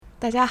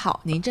大家好，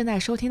您正在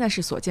收听的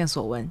是所见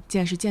所闻，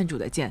见是建筑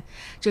的见，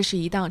这是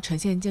一档呈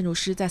现建筑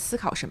师在思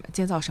考什么、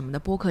建造什么的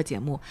播客节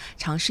目，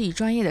尝试以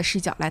专业的视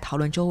角来讨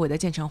论周围的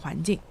建成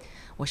环境。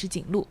我是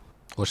景路，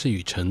我是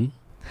雨辰，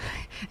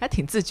还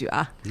挺自觉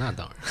啊。那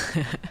当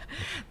然。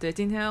对，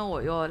今天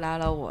我又拉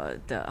了我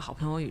的好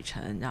朋友雨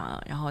辰，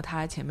然后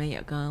他前面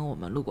也跟我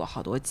们录过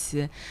好多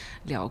期，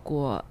聊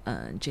过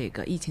这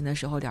个疫情的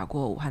时候聊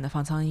过武汉的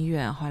方舱医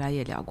院，后来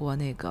也聊过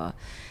那个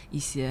一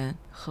些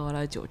喝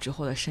了酒之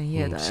后的深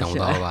夜的、想不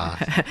到吧？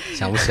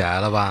想不起来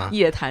了吧？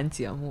夜谈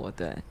节目，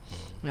对。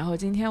然后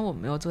今天我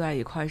们又坐在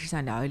一块是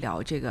想聊一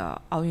聊这个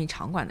奥运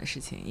场馆的事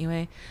情，因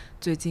为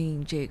最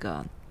近这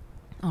个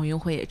奥运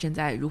会也正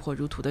在如火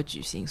如荼的举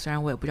行，虽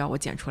然我也不知道我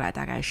剪出来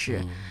大概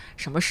是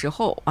什么时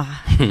候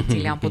啊，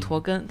尽量不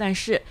拖更，但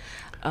是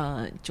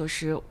就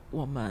是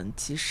我们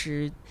其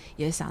实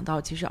也想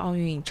到，其实奥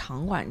运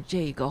场馆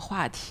这个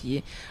话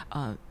题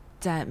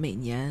在每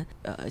年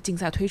竞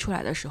赛推出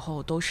来的时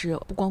候，都是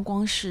不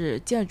光是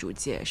建筑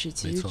界，是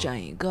其实整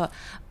一个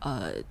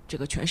这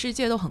个全世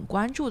界都很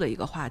关注的一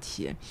个话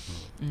题。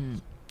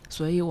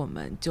所以我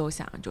们就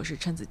想就是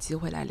趁此机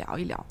会来聊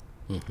一聊。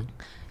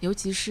尤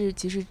其是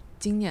其实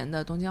今年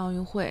的东京奥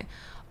运会，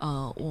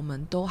我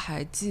们都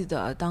还记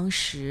得当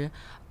时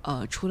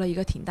出了一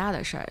个挺大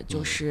的事儿，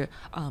就是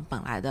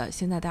本来的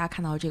现在大家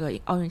看到这个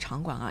奥运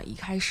场馆啊，一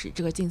开始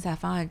这个竞赛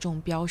方案中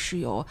标是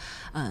由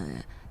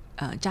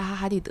扎哈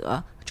哈蒂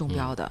德中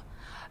标的，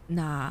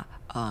那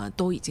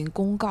都已经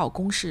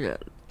公示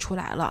出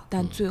来了，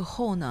但最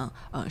后呢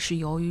是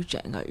由于整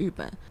个日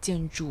本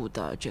建筑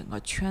的整个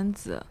圈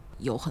子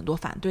有很多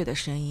反对的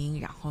声音，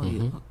然后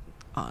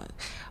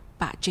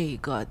把这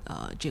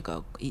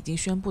个已经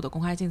宣布的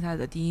公开竞赛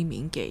的第一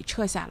名给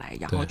撤下来，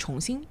然后重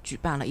新举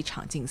办了一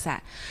场竞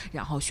赛，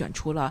然后选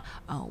出了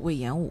隈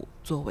研吾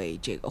作为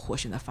这个获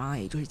胜的方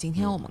案，也就是今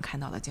天我们看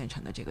到的建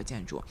成的这个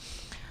建筑。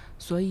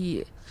所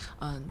以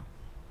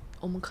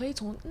我们可以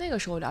从那个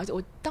时候了解，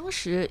我当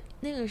时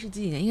那个是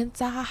几年，因为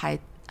扎哈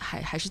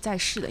还是在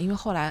世的，因为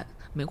后来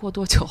没过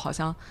多久好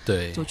像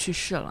就去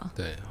世了。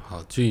对，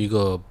好，据一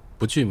个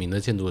不具名的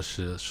建筑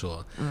师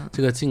说，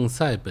这个竞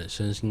赛本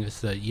身应该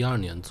是在2012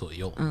年左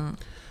右。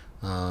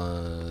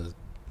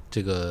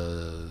这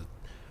个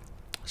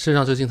事实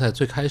上，这个竞赛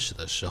最开始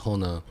的时候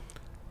呢，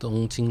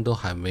东京都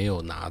还没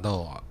有拿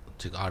到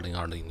这个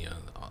2020年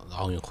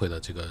奥运会的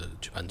这个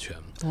举办权，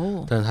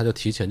但是他就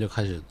提前就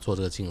开始做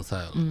这个竞赛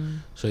了。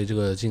所以这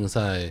个竞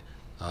赛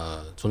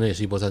中间也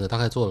是一波三折，大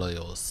概做了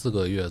有4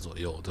个月左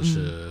右，都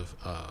是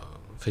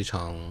非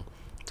常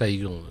在一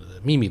种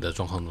秘密的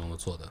状况中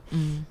做的。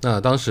那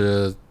当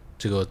时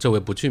这位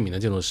不具名的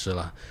建筑师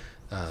了，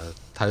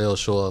他又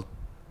说，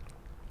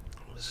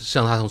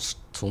像他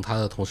从他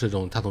的同事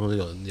中，他同事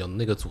有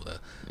那个组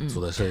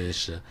的设计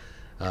师，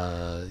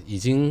已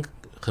经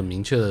很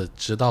明确的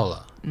知道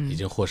了，已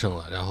经获胜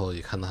了，然后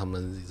也看到他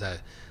们在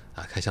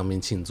开香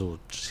槟庆祝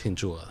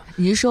了。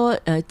你是说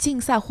竞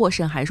赛获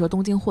胜，还是说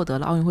东京获得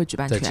了奥运会举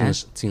办权？在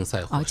竞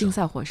赛获胜。竞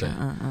赛获胜。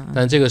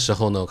但这个时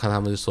候呢，我看他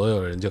们所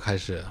有人就开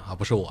始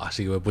不是我，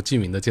是一位不具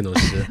名的建筑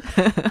师，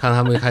看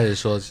他们开始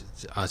说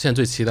现在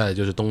最期待的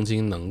就是东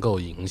京能够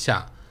赢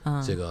下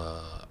这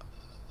个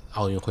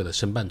奥运会的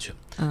申办权，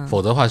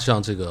否则的话实际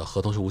上这个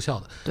合同是无效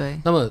的。对。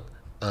那么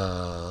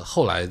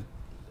后来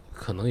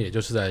可能也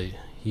就是在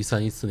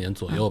13、14年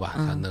左右吧，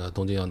他那个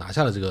东京又拿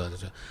下了这个，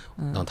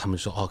然后他们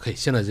说可以，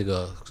现在这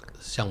个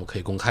项目可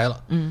以公开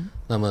了。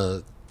那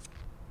么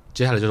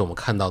接下来就是我们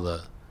看到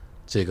的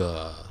这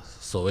个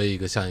所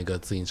谓像一个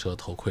自行车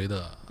头盔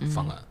的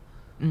方案。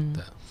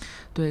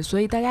对，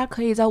所以大家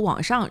可以在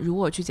网上如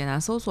果去简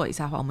单搜索一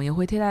下的话，我们也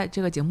会贴在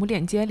这个节目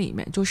链接里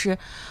面，就是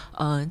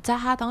扎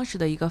哈当时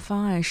的一个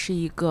方案是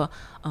一个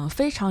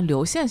非常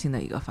流线型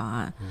的一个方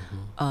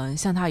案，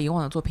像他以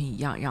往的作品一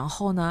样，然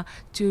后呢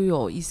就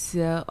有一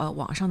些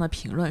网上的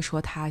评论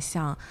说他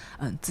像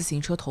自行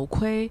车头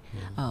盔，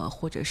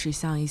或者是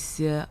像一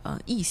些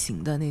异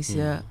形的那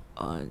些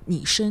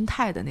拟生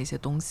态的那些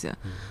东西，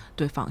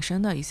对仿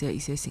生的一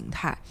些形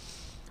态。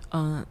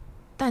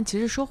但其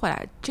实说回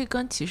来，这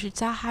跟其实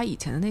扎哈以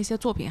前的那些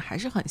作品还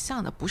是很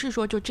像的，不是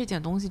说就这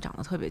件东西长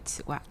得特别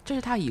奇怪，这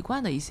是他一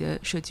贯的一些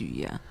设计语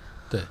言。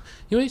对，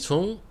因为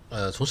从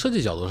设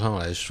计角度上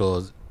来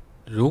说，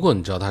如果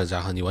你知道他是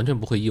扎哈，你完全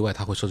不会意外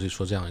他会设计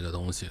出这样一个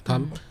东西。他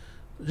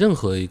任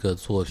何一个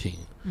作品，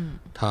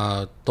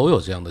他都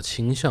有这样的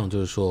倾向，就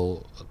是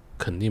说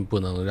肯定不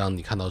能让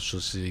你看到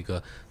是一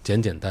个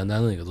简简单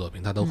单的一个作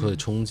品，它都会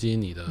冲击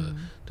你的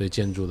对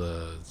建筑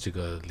的这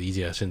个理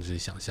解甚至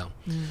想象。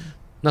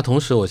那同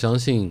时我相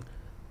信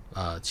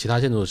其他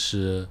建筑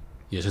师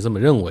也是这么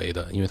认为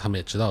的，因为他们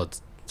也知道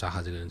扎哈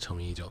这个人成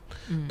名已久。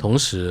同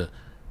时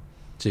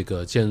这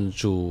个建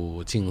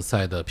筑竞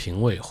赛的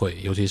评委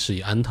会，尤其是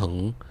以安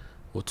藤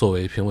作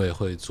为评委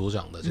会组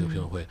长的这个评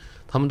委会，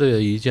他们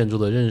对于建筑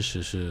的认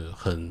识是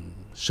很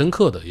深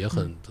刻的，也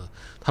很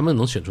他们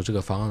能选出这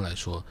个方案来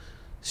说，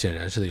显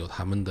然是有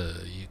他们的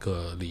一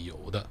个理由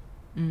的。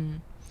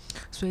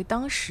所以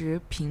当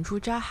时评出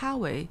扎哈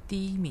为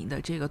第一名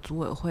的这个组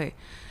委会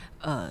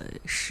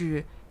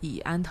是以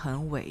安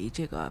藤为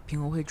这个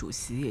评委会主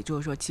席，也就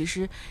是说其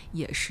实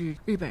也是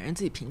日本人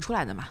自己评出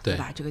来的嘛， 对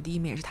吧？这个第一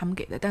名也是他们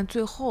给的，但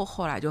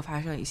后来就发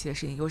生了一些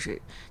事情，又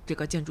是这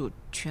个建筑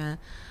圈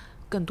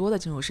更多的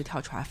建筑师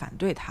跳出来反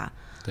对他。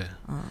对，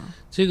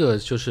这个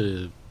就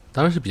是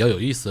当然是比较有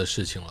意思的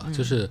事情了，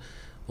就是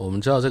我们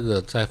知道这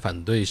个在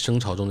反对声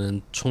潮中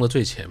间冲的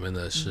最前面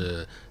的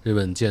是日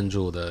本建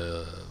筑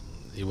的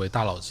一位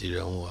大佬级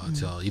人物啊，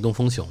叫伊东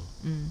丰雄。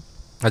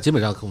那基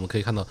本上我们可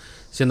以看到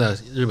现在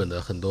日本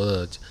的很多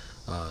的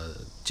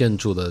建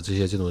筑的这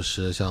些建筑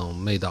师，像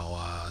妹岛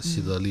啊、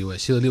西泽立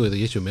卫的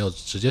也许没有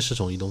直接师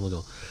从伊东丰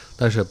雄，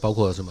但是包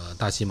括什么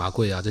大西麻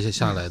贵啊这些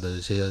下来的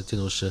这些建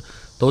筑师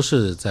都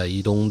是在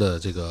伊东的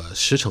这个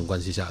师承关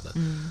系下的。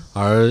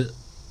而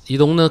伊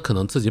东呢可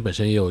能自己本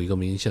身也有一个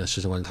明显的师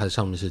承关系，它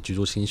上面是居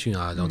住新训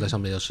啊，然后在上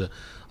面又是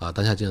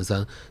丹下健三，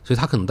所以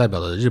它可能代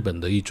表了日本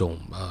的一种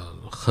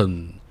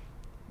很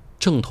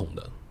正统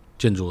的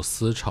建筑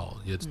思潮，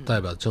也代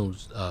表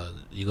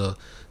一个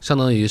相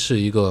当于是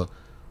一个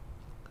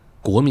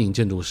国民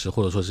建筑师，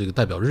或者说是一个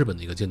代表日本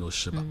的一个建筑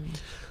师吧。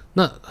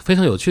那非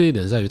常有趣的一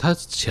点在于，他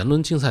前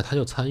轮竞赛他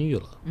就参与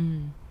了，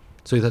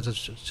所以他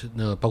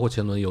那包括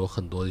前轮有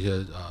很多一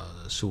些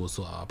事务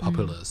所啊、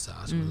Populous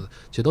啊什么的，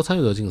其实都参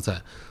与了竞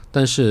赛，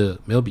但是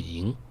没有比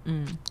赢。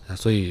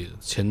所以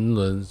前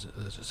轮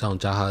像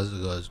扎哈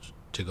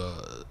这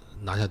个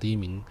拿下第一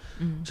名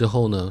之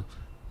后呢，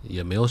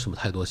也没有什么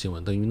太多新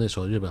闻，等于那时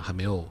候日本还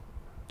没有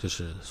就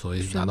是所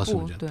谓拿到身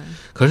份权。对，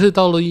可是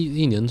到了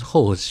一年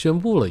后宣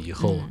布了以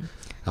后，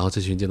然后这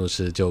群建筑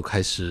师就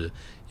开始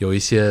有一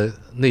些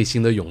内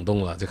心的涌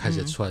动了，就开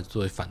始出来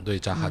作为反对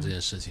扎哈这件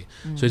事情，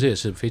所以这也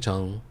是非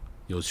常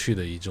有趣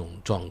的一种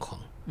状况。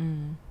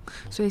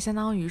所以相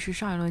当于是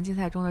上一轮竞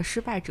赛中的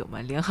失败者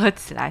们联合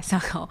起来，想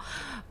要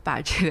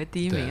把这个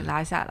第一名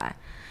拉下来。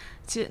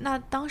其实那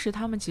当时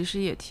他们其实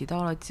也提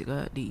到了几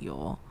个理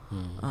由，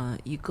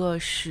一个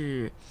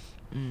是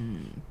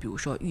比如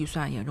说预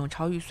算严重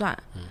超预算，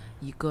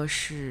一个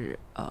是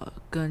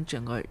跟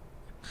整个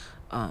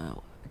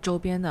周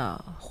边的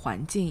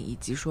环境以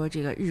及说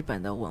这个日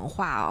本的文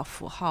化啊、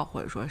符号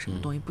或者说什么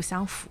东西不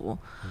相符。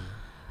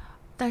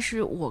但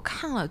是我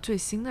看了最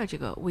新的这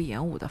个魏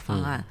延武的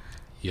方案，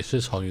也是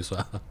超预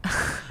算。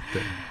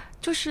对，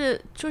就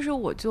是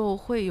我就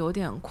会有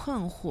点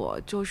困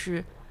惑，就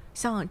是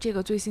像这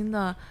个最新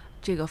的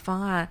这个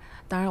方案，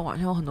当然网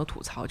上有很多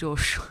吐槽，就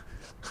是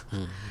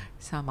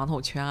像盲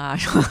筒圈啊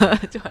什么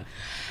的，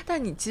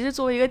但你其实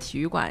作为一个体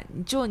育馆，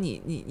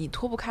你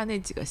脱不开那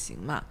几个型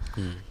嘛。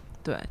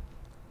对，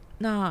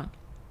那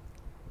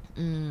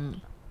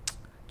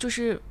就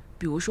是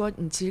比如说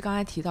你其实刚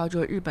才提到就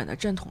是日本的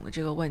正统的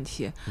这个问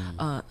题，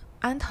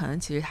安藤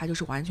其实他就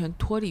是完全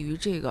脱离于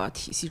这个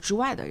体系之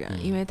外的人，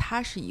因为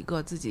他是一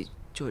个自己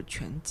就是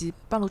拳击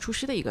半路出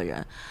师的一个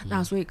人，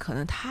那所以可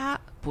能他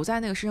不在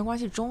那个师生关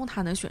系中，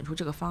他能选出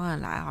这个方案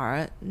来，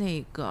而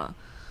那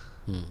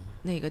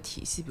个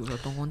体系，比如说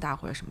东宫大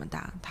或者什么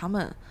大，他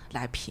们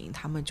来评，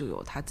他们就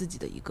有他自己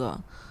的一个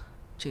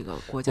这个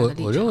国家的立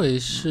场。我认为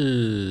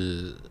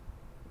是，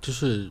就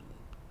是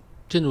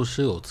建筑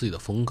师有自己的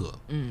风格，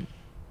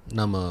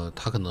那么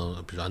他可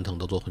能比如安藤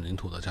都做混凝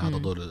土的，加上都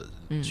做的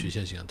曲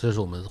线型，这是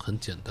我们很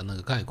简单的一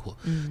个概括。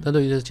但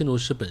对于这些建筑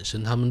师本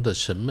身，他们的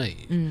审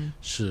美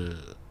是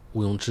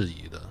毋庸置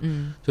疑的。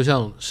就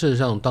像事实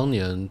上当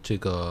年这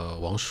个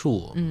王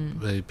树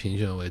被评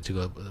选为这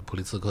个普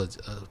利兹克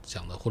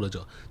奖的获得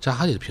者，扎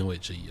哈也是评委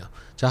之一啊。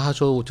扎哈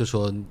说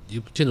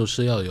建筑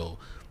师要有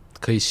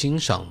可以欣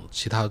赏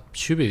其他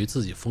区别于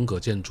自己风格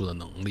建筑的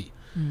能力，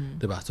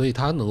对吧？所以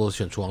他能够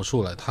选出王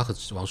树来，他和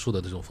王树的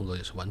这种风格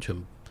也是完全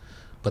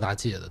不搭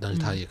界的，但是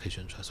他也可以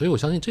选出来。所以我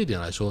相信这一点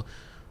来说，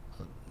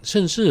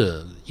甚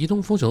至伊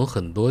东丰雄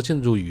很多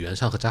建筑语言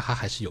上和扎哈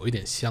还是有一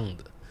点像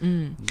的。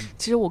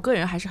其实我个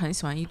人还是很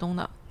喜欢伊东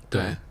的。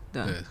对，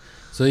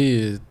所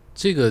以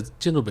这个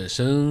建筑本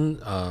身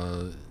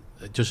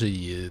就是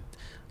以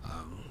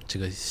这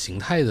个形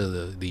态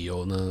的理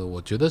由呢，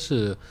我觉得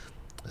是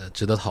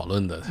值得讨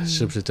论的，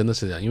是不是真的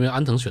是这样？因为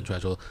安藤选出来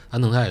说，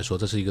安藤他也说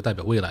这是一个代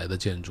表未来的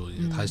建筑，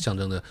它象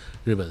征着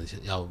日本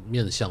要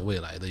面向未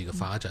来的一个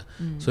发展。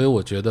所以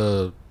我觉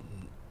得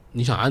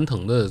你想安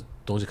藤的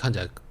东西看起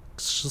来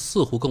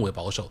似乎更为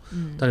保守，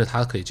但是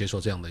他可以接受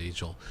这样的一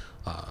种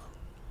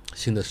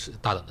新的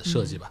大胆的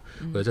设计吧。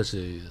我觉得这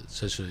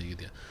是一个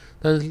点。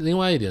但是另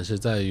外一点是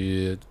在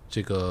于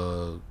这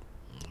个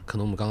可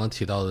能我们刚刚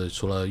提到的，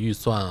除了预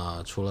算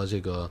啊，除了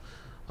这个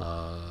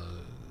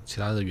其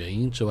他的原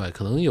因之外，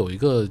可能有一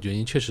个原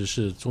因确实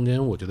是中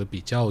间我觉得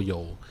比较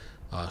有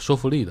说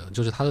服力的，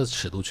就是它的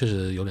尺度确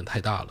实有点太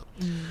大了。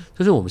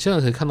就是我们现在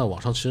可以看到网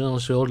上实际上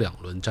是有2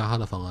轮扎哈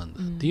的方案的，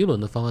第一轮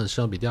的方案实际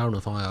上比第二轮的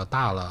方案要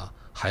大了，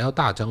还要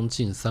大将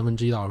近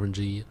1/3到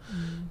1/2。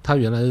它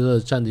原来的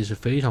占地是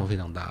非常非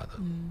常大的。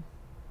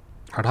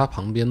而它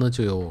旁边呢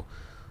就有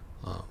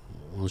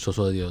我们说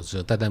的有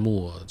这代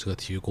木这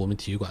个国民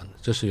体育馆，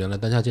这是原来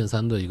丹下健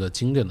三的一个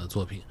经典的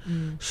作品。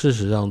事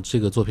实上这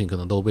个作品可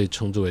能都被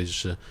称之为就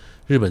是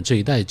日本这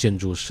一代建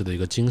筑师的一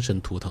个精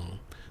神图腾。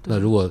那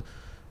如果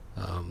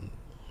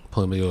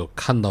朋友们有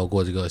看到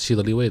过这个希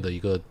德利卫的一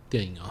个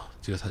电影啊，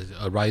这个它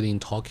A Ride in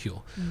Tokyo，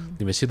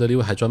里面希德利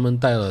卫还专门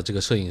带了这个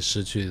摄影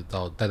师去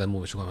到代代木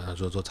美术馆上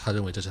说他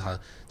认为这是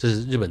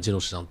日本建筑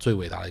史上最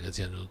伟大的一个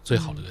建筑，最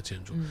好的一个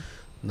建筑。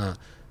那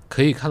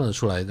可以看得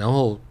出来，然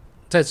后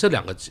在这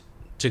两个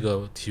这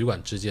个体育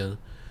馆之间，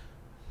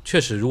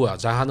确实如果要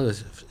扎哈那个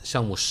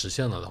项目实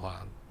现了的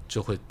话，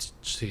就会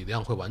体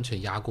量会完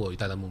全压过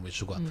代代木美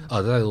术馆，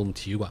代代木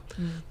体育馆。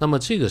那么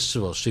这个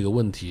是否是一个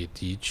问题，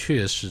的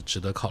确是值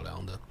得考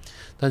量的。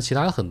但其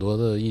他很多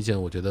的意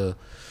见，我觉得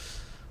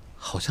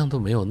好像都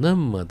没有那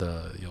么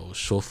的有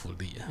说服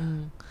力。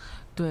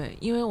对，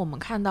因为我们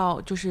看到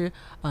就是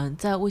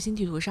在卫星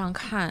地图上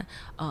看，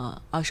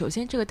首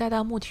先这个代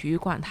代木体育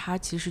馆它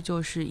其实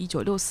就是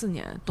1964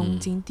年东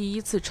京第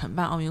一次承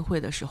办奥运会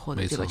的时候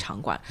的这个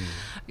场馆，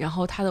然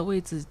后它的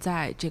位置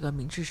在这个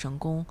明治神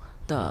宫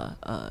的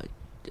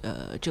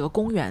这个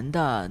公园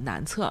的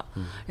南侧，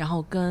然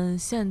后跟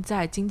现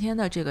在今天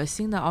的这个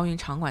新的奥运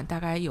场馆大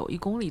概有1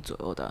公里左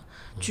右的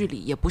距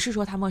离，也不是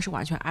说他们是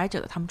完全挨着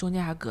的，他们中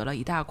间还隔了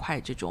一大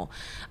块这种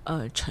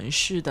城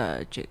市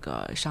的这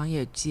个商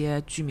业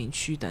街、居民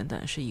区等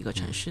等，是一个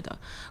城市的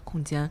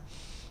空间。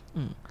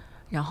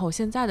然后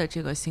现在的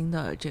这个新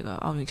的这个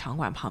奥运场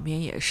馆旁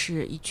边也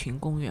是一群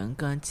公园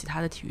跟其他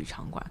的体育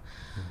场馆，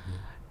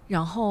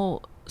然后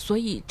所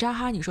以扎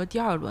哈你说第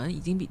二轮已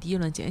经比第一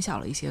轮减小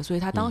了一些，所以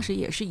他当时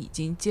也是已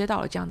经接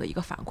到了这样的一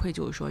个反馈，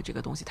就是说这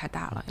个东西太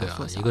大了，要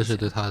缩小一个是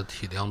对他的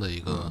体量的一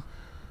个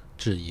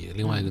质疑，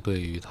另外一个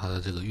对于他的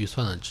这个预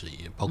算的质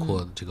疑，包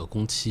括这个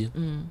工期。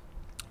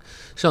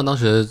实际上当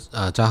时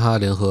扎哈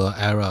联合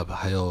Arab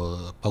还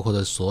有包括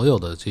的所有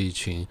的这一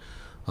群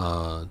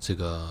这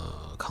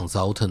个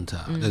consultant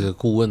这个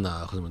顾问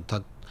和什么，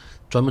他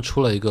专门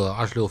出了一个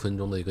26分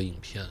钟的一个影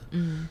片，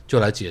就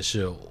来解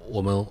释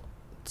我们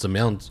怎么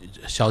样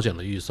削减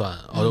了预算，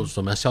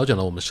怎么样削减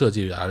了我们设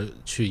计而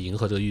去迎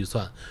合这个预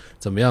算，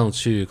怎么样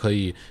去可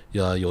以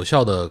有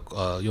效的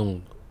用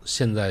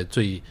现在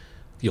最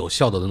有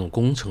效的那种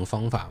工程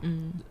方法，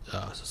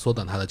缩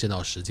短它的建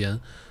造时间，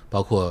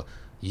包括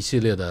一系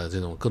列的这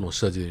种各种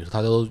设计的，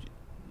它都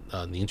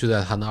凝聚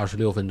在它那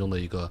26分钟的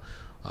一个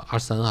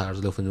23还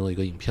是26分钟的一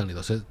个影片里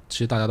头，所以其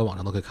实大家在网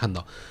上都可以看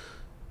到，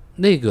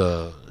那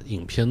个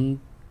影片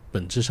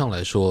本质上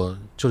来说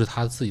就是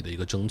他自己的一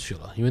个争取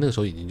了，因为那个时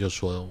候已经就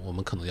说我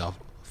们可能要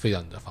废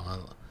掉你的方案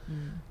了，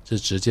就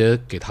直接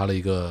给他了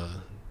一个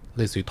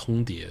类似于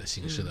通牒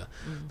形式的，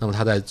那么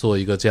他在做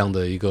一个这样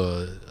的一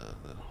个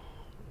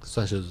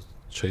算是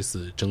垂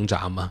死挣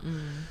扎嘛，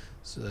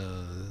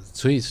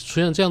所以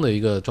出现这样的一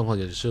个状况，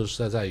也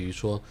是在于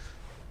说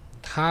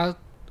他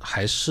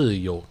还是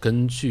有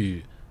根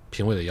据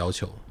评委的要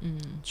求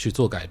去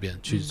做改变，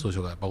去做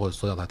修改，包括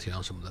缩小它体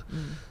量什么的，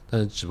但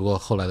是只不过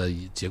后来的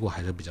结果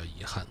还是比较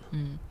遗憾的。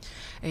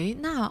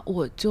那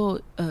我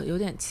就有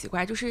点奇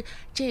怪，就是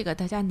这个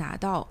大家拿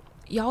到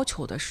要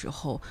求的时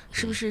候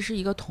是不是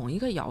一个同一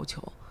个要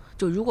求，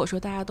就如果说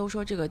大家都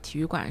说这个体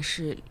育馆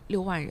是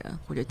6万人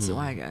或者几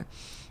万人，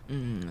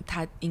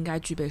它应该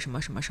具备什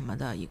么什么什么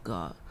的一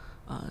个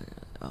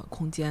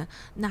空间，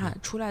那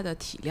出来的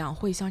体量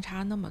会相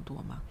差那么多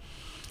吗？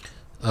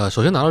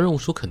首先拿到任务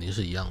书肯定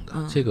是一样的，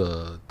这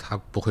个他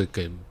不会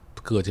给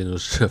各个建筑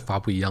师发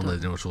不一样的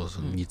任务书，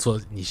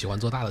你喜欢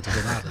做大的就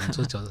做大的，你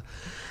做小的，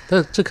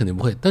但这肯定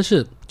不会。但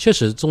是确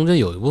实中间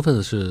有一部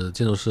分是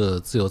建筑师的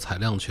自由裁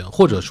量权，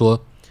或者说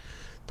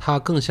它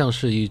更像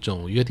是一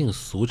种约定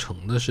俗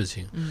成的事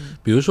情。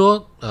比如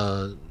说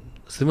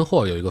Stephen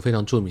Hall 有一个非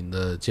常著名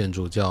的建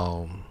筑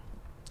叫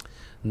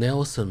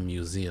Nelson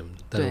Museum，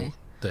 对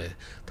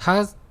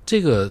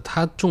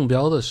他中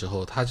标的时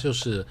候，他就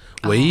是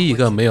唯一一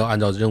个没有按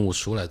照任务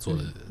书来做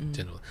的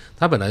建筑。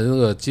他本来那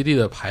个基地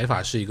的排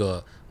法是一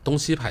个东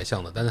西排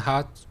向的，但是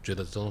他觉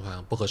得东西排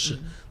向不合适，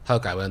他要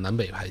改为南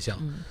北排向。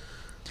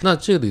那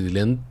这里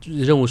连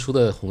任务书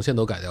的红线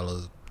都改掉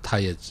了，他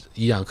也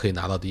依然可以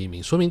拿到第一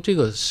名，说明这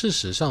个事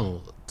实上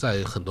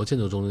在很多建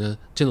筑中间，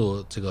建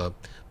筑这个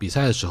比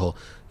赛的时候，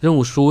任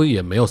务书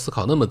也没有思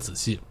考那么仔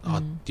细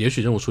也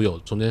许任务书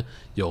中间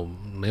有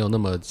没有那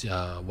么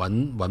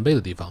完备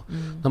的地方，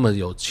那么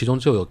其中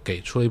就有给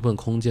出了一部分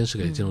空间是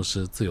给建筑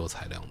师自由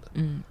裁量的。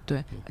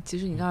对，其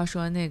实你刚刚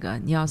说那个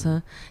尼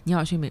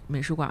尔逊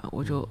美术馆，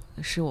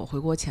是我回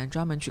国前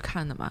专门去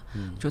看的嘛，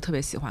就特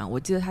别喜欢。我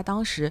记得他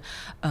当时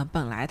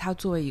本来他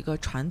作为一个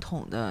传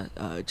统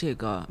的这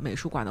个美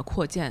术馆的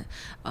扩建，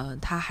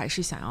他还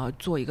是想要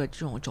做一个这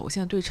种轴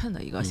线对称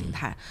的一个形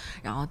态，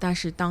然后但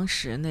是当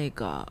时那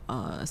个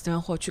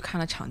Stephen Hall 去看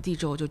了场地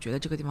之后，就觉得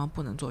这个地方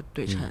不能做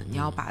对称，你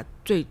要把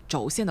最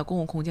轴线的公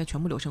共空间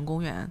全部留成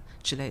公园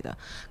之类的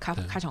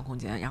开场空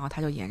间，然后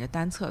他就沿着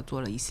单侧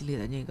做了一系列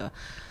的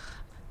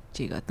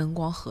这个灯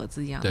光盒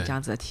子一样的这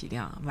样子的体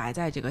量埋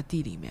在这个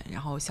地里面，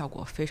然后效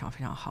果非常非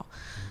常好。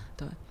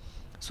对，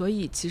所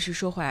以其实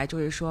说回来就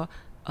是说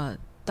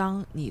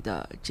当你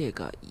的这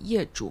个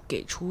业主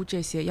给出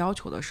这些要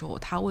求的时候，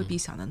他未必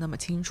想得那么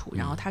清楚，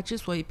然后他之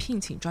所以聘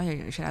请专业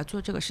人士来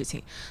做这个事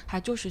情，他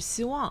就是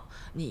希望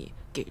你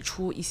给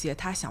出一些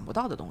他想不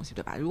到的东西，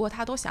对吧？如果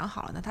他都想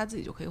好了，那他自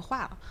己就可以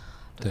画了。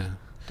对，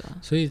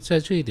所以在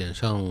这一点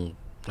上，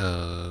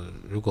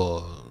如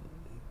果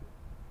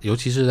尤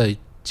其是在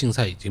竞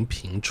赛已经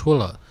评出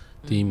了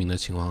第一名的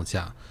情况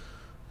下，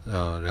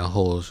然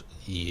后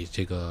以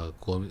这个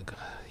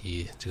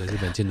日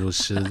本建筑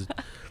师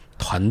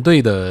团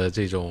队的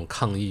这种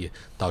抗议，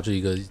导致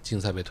一个竞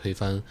赛被推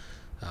翻，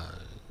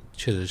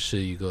确实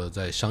是一个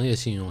在商业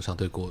信用上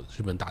对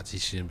日本打击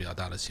其实比较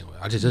大的行为，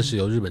而且这是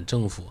由日本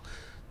政府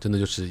真的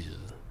就是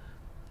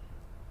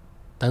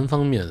单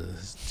方面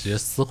直接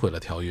撕毁了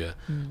条约，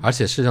而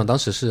且事实上当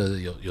时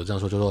是有这样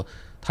说，就是说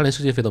他连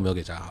设计费都没有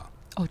给扎哈。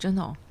哦，真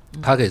的哦。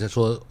他给他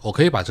说我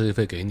可以把设计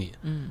费给你，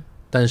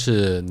但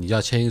是你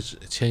要签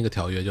一个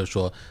条约，就是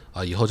说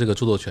以后这个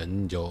著作权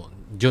你就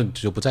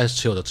不再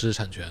持有的知识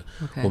产权，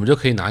我们就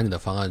可以拿你的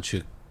方案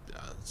去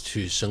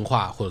深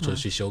化或者说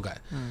去修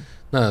改。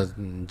那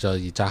你知道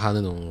以扎哈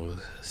那种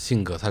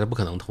性格，他是不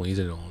可能同意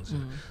这种，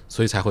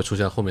所以才会出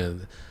现后面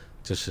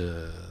就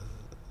是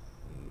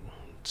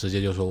直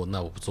接就说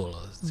那我不做了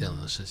这样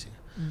的事情。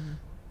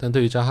但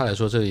对于扎哈来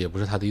说，这个也不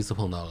是他第一次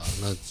碰到了。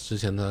那之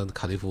前他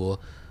卡迪夫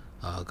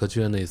歌剧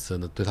院那一次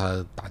呢，对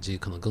他打击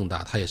可能更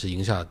大，他也是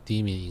第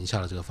一名赢下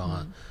了这个方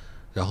案，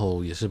然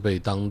后也是被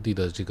当地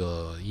的这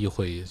个议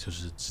会就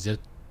是直接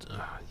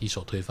一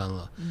手推翻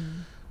了。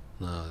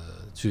那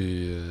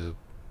据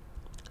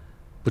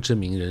不知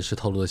名人士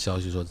透露的消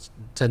息说，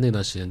在那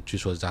段时间据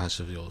说扎哈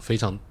是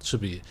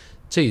比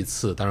这一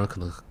次当然可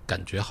能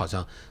感觉好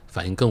像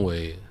反应更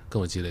为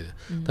激烈的，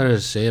但是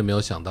谁也没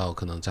有想到，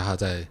可能扎哈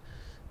在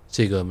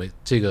这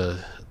个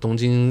东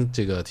京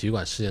这个体育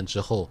馆事件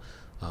之后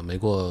没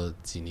过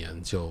几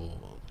年就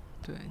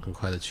很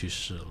快的去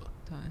世了。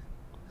对，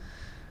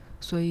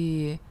所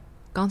以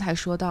刚才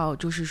说到，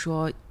就是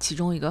说其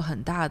中一个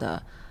很大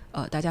的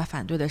大家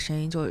反对的声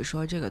音，就是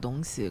说这个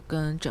东西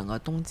跟整个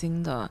东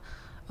京的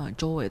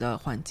周围的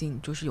环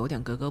境就是有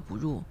点格格不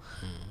入。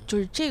就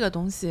是这个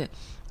东西，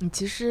你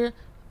其实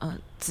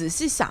仔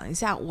细想一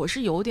下，我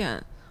是有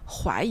点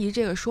怀疑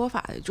这个说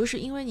法的，就是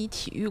因为你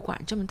体育馆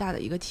这么大的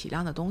一个体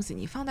量的东西，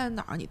你放在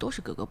哪儿你都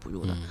是格格不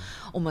入的。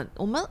我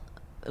们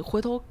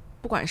回头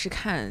不管是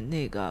看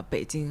那个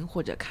北京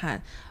或者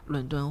看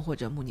伦敦或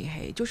者慕尼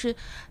黑，就是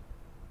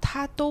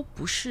它都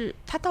不是，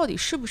它到底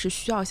是不是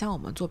需要像我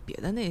们做别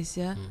的那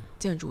些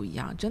建筑一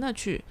样，真的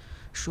去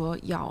说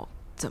要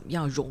怎么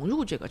样融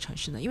入这个城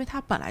市呢？因为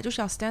它本来就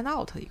是要 stand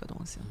out 的一个东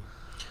西。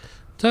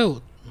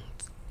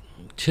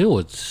其实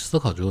我思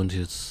考这个问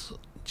题，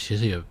其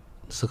实也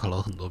思考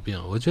了很多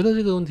遍。我觉得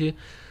这个问题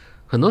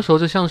很多时候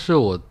就像是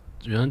我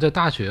原来在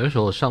大学的时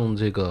候上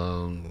这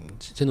个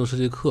建筑设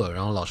计课，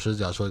然后老师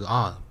假如说一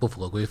个不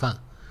符合规范，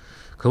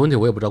可问题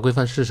我也不知道规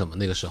范是什么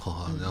那个时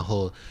候然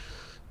后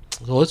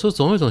我就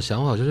总有一种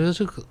想法，就觉得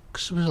这个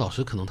是不是老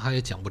师可能他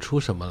也讲不出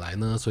什么来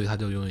呢，所以他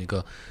就用一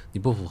个你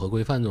不符合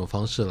规范这种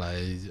方式来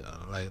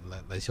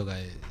修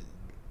改，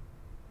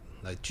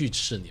来拒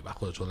斥你吧，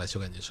或者说来修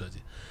改你的设计。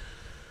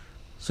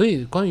所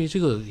以关于这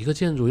个一个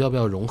建筑要不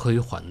要融合于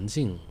环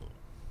境，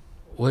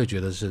我也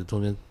觉得是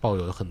中间抱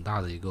有很大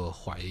的一个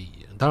怀疑。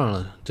当然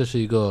了，这是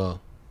一个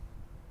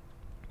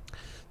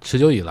持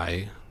久以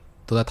来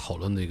都在讨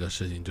论的一个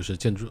事情，就是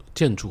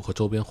建筑和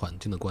周边环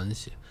境的关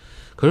系。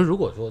可是如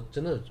果说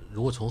真的，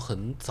如果从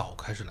很早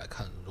开始来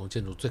看，从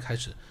建筑最开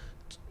始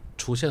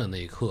出现的那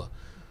一刻，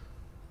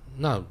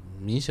那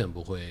明显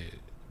不会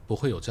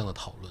有这样的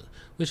讨论。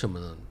为什么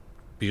呢？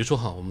比如说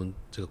我们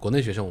这个国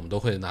内学生，我们都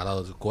会拿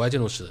到国外建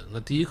筑史，那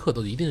第一课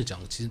都一定是讲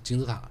金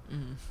字塔。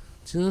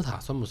金字塔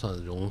算不算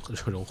融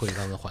汇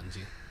当的环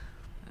境？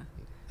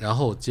然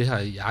后接下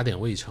来雅典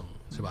卫城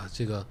是吧？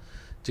这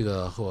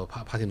个和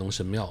帕提农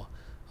神庙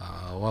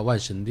万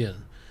神殿，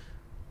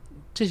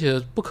这些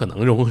不可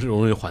能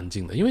融入环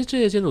境的，因为这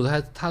些建筑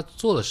它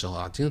做的时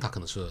候金字塔可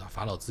能是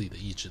法老自己的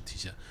意志体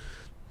现。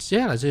接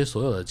下来这些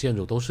所有的建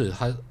筑都是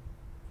它，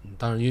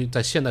当然因为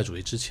在现代主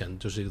义之前，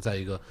就是在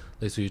一个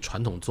类似于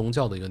传统宗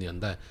教的一个年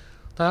代，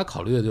大家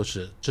考虑的就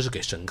是这是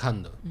给神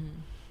看的。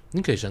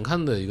你给神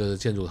看的一个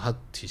建筑，它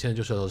体现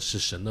就是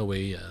神的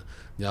威严。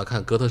你要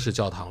看哥特式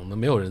教堂，那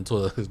没有人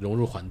做的融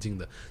入环境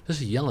的，这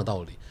是一样的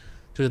道理。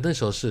就是那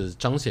时候是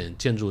彰显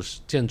建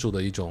筑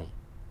的一种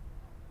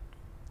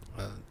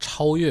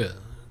超越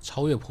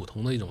普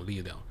通的一种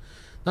力量。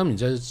那么你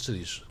在这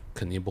里是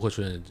肯定不会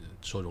出现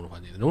说融入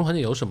环境。融入环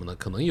境有什么呢？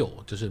可能有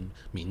就是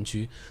民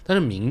居，但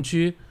是民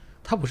居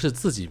它不是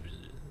自己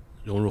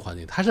融入环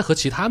境，它是和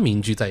其他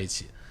民居在一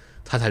起，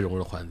它才融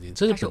入环境。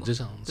这是本质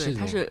上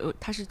是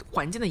它是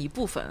环境的一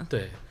部分。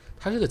对，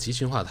它是个集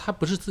群化，它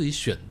不是自己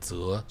选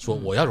择说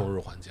我要融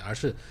入环境，而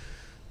是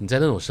你在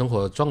那种生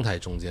活状态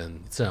中间，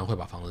自然会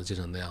把房子建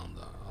成那样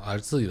的。而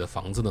自己的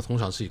房子呢，通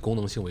常是以功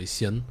能性为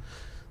先，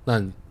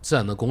那自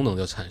然的功能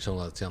就产生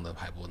了这样的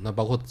排布。那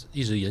包括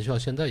一直延续到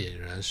现在也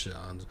仍然是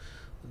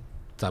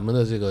咱们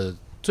的这个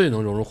最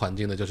能融入环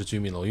境的就是居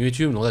民楼，因为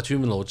居民楼在居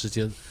民楼之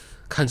间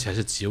看起来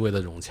是极为的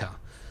融洽。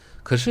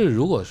可是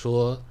如果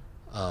说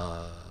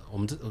我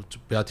们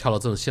不要跳到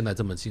这种现代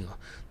这么近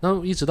那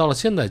么一直到了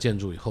现代建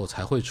筑以后，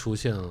才会出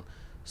现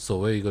所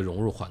谓一个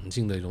融入环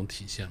境的一种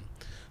体现。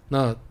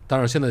那当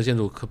然现代建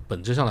筑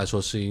本质上来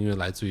说是因为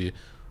来自于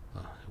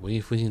文艺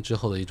复兴之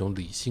后的一种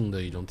理性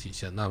的一种体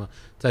现。那么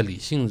在理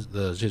性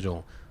的这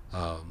种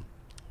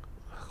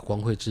光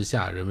辉之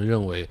下，人们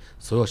认为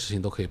所有事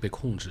情都可以被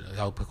控制，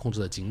要被控制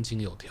的井井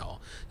有条，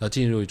要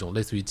进入一种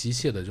类似于机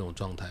械的这种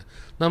状态。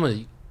那么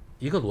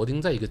一个螺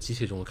钉在一个机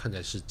械中看起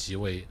来是极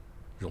为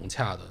融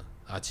洽的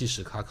啊，即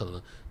使它可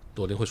能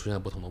螺钉会出现在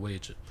不同的位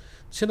置，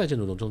现代建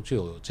筑中就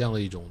有这样的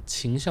一种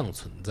倾向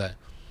存在，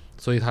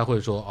所以他会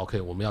说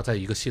OK 我们要在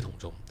一个系统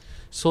中，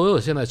所有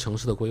现在城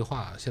市的规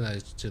划，现在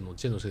这种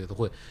建筑设计都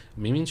会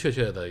明明确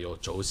确的有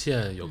轴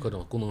线，有各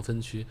种功能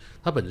分区，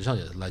它本质上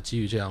也是来基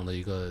于这样的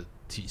一个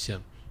体现。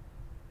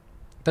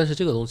但是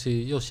这个东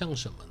西又像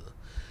什么呢？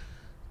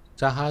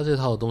扎哈这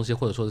套东西，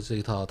或者说这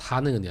一套他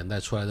那个年代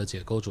出来的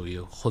解构主义，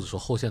或者说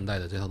后现代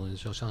的这套东西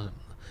又像什么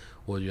呢？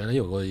我原来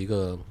有过一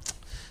个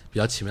比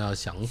较奇妙的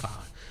想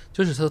法，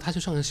就是说他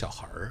就像个小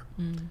孩儿，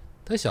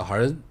但小孩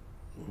儿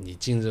你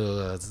进这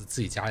个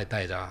自己家里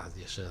带着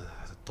也是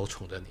都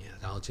宠着你，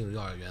然后进入幼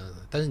儿园，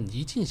但是你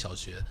一进小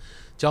学，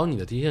教你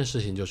的第一件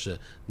事情就是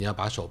你要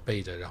把手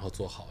背着，然后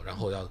坐好，然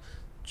后要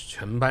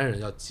全班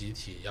人要集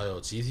体，要有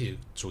集体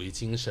主义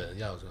精神，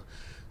要有什么。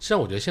实际上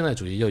我觉得现代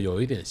主义又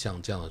有一点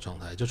像这样的状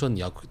态，就是说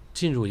你要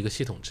进入一个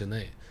系统之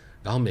内，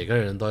然后每个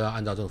人都要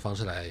按照这种方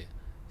式来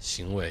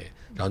行为，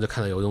然后就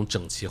看到有一种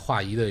整齐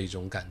划一的一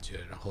种感觉，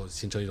然后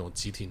形成一种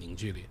集体凝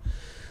聚力。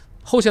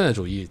后现代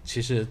主义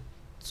其实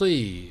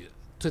最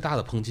大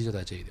的抨击就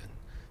在这一点，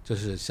就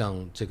是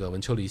像这个文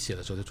丘里写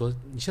的时候就说，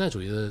你现代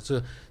主义的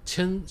这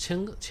千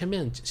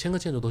个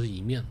建筑都是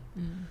一面，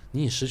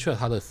你已失去了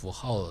它的符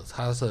号了，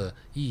它的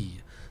意义，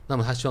那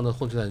么他希望在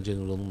后现代建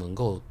筑中能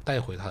够带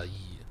回它的意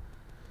义。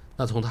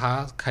那从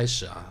他开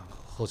始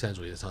后现代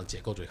主义上解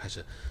构主义开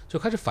始，就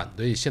开始反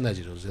对现代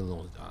建筑这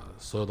种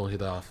所有东西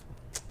都要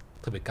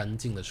特别干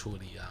净的处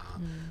理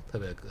特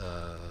别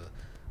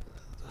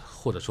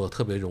或者说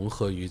特别融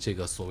合于这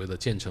个所谓的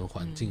建成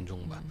环境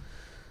中吧。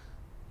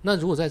那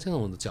如果在这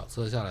种角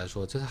色下来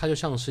说，他就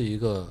像是一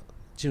个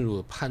进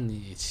入叛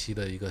逆期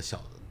的一个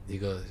小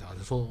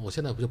说，我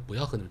现在不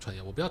要和你们穿一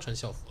样，我不要穿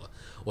校服了，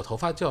我头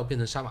发就要变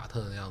成杀马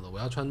特那样的，我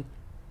要穿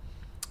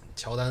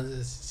乔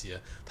丹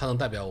鞋，它能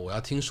代表我要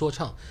听说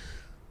唱。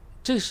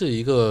这是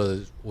一个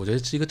我觉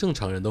得是一个正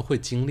常人都会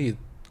经历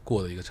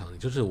过的一个场景，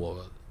就是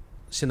我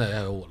现在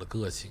要有我的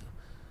个性，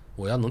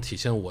我要能体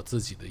现我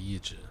自己的意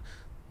志，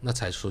那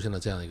才出现了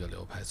这样一个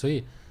流派。所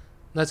以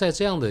那在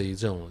这样的一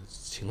种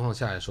情况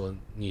下来说，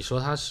你说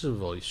它是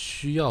否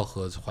需要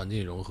和环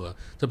境融合，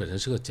这本身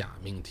是个假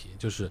命题，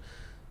就是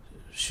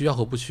需要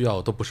和不需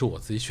要都不是我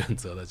自己选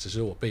择的，只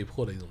是我被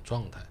迫的一种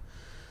状态。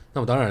那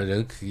么当然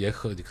人也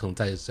可能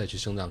再去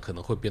生长，可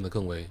能会变得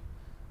更为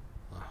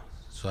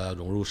说要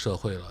融入社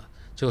会了，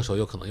这个时候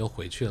又可能又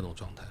回去了那种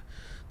状态。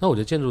那我觉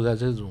得建筑在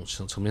这种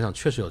层面上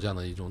确实有这样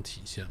的一种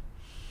体现。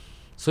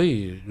所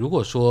以如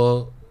果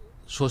说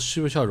需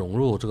不需要融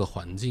入这个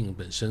环境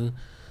本身，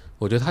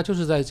我觉得它就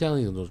是在这样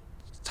一种，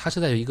它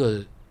是在一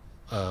个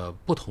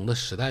不同的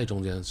时代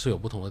中间是有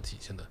不同的体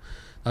现的。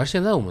而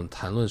现在我们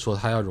谈论说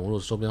它要融入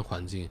周边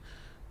环境，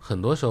很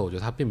多时候我觉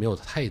得它并没有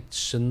太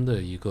深的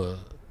一个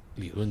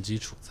理论基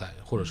础在，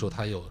或者说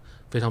它有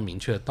非常明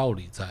确的道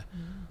理在，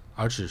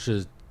而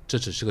这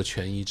只是个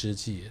权宜之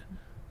计，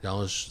然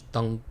后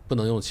当不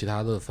能用其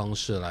他的方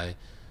式来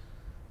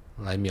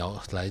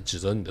指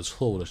责你的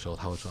错误的时候，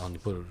他会说你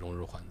不融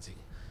入环境。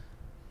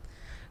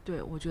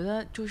对，我觉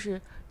得就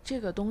是这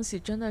个东西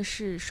真的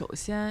是首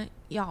先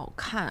要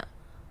看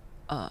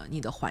你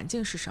的环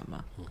境是什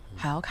么，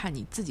还要看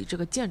你自己这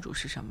个建筑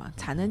是什么，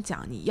才能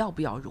讲你要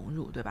不要融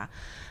入，对吧？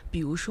比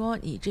如说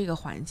你这个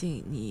环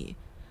境你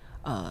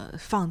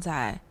放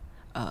在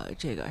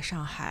这个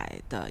上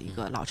海的一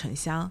个老城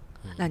乡，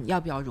那你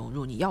要不要融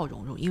入？你要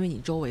融入，因为你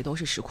周围都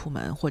是石库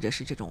门或者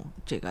是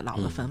这个老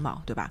的坟墓，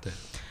对吧？对。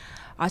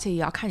而且也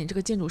要看你这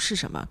个建筑是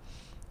什么。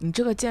你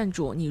这个建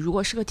筑，你如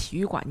果是个体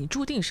育馆，你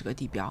注定是个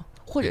地标，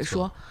或者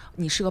说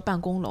你是个办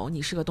公楼，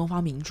你是个东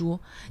方明珠，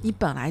你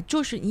本来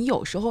就是你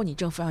有时候你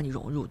政府让你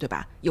融入，对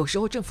吧？有时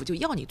候政府就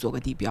要你做个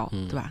地标，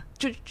对吧？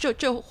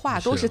这话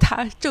都是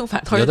他正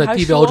反都是他说。你要在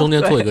地标中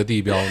间做一个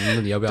地标，那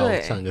你要不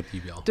要上一个地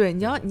标？对，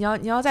你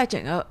要在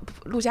整个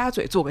陆家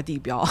嘴做个地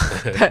标，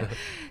对，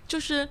就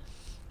是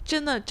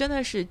真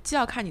的是既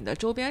要看你的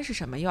周边是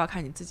什么，又要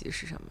看你自己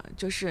是什么，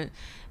就是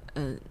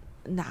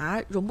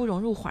拿融不融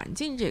入环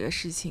境这个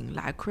事情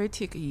来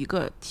critique 一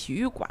个体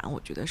育馆，我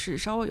觉得是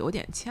稍微有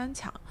点牵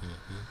强。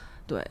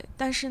对，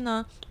但是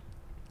呢，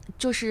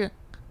就是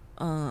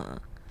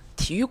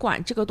体育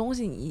馆这个东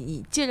西，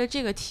你借着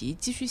这个题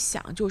继续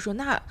想，就是说，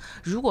那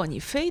如果你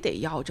非得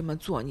要这么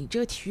做，你这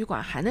个体育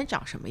馆还能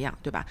长什么样，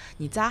对吧？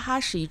你扎哈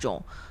是一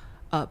种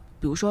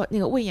比如说那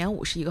个魏延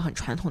武是一个很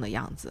传统的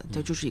样子，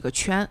就是一个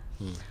圈。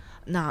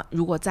那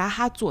如果扎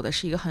哈做的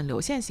是一个很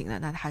流线型的，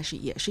那它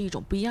也是一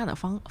种不一样的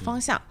方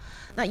向。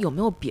那有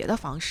没有别的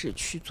方式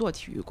去做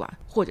体育馆，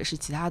或者是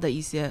其他的一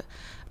些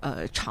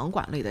场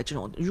馆类的这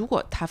种？如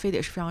果它非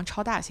得是非常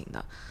超大型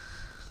的，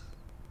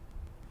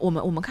我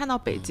们看到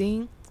北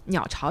京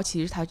鸟巢，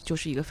其实它就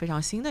是一个非常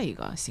新的一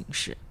个形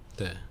式。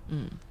对，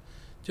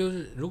就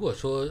是如果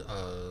说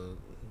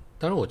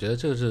当然我觉得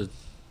这个是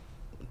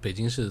北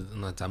京是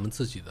那咱们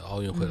自己的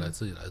奥运会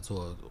自己来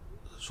做，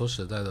说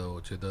实在的，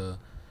我觉得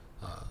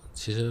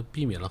其实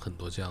避免了很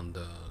多这样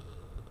的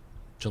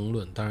争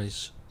论，当然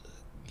是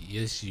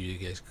也许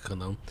也可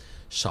能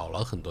少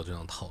了很多这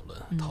样讨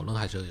论，讨论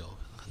还是有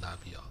很大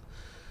必要的。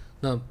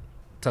那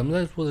咱们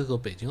在做这个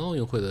北京奥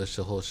运会的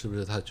时候，是不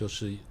是它就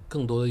是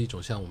更多的一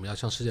种像我们要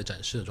向世界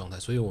展示的状态？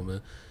所以我们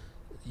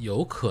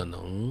有可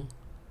能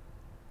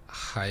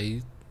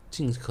还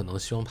尽可能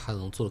希望它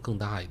能做得更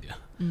大一点。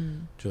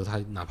就是它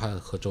哪怕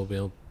和周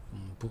边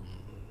不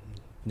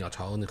鸟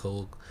巢你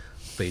和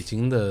北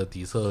京的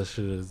底色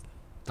是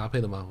搭配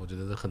的吗？我觉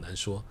得很难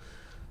说，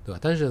对吧？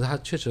但是它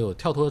确实有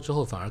跳脱了之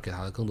后，反而给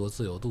它更多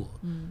自由度，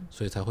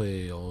所以才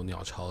会有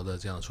鸟巢的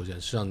这样的出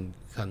现。实际上，你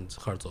看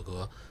赫尔佐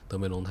格、德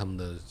梅隆他们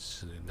的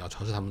鸟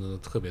巢是他们的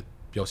特别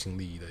标新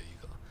立异的一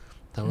个，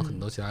他们很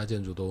多其他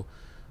建筑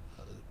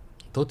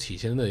都体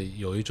现的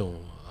有一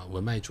种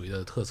文脉主义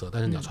的特色，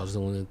但是鸟巢是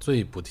中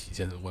最不体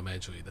现文脉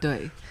主义的。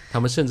对，他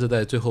们甚至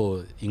在最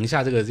后赢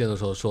下这个建筑的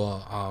时候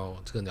说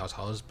这个鸟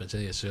巢本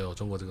身也是有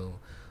中国这种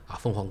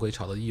凤凰归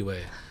巢的意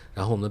味，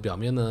然后我们的表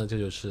面呢，这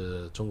就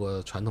是中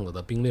国传统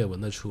的冰裂纹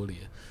的处理。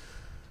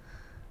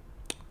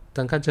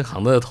但干这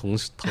行的同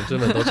志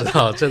们都知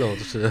道，这种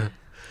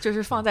就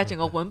是放在整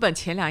个文本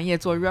前2页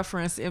做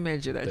reference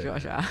image 的，是不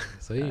是？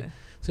所以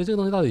这个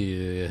东西到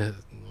底，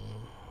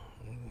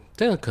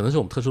这样可能是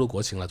我们特殊的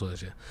国情来做这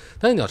些。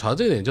但是鸟巢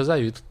这一点就在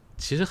于，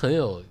其实很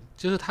有，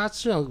就是它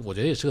实际上我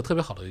觉得也是个特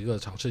别好的一个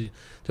尝试。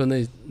就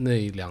那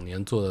2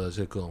年做的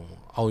这种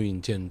奥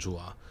运建筑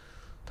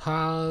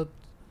它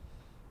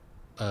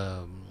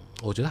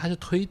我觉得还是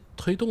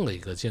推动了一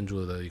个建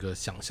筑的一个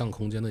想象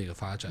空间的一个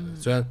发展。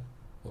虽然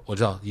我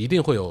知道一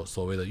定会有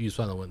所谓的预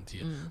算的问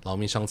题、劳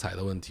民伤财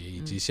的问题，以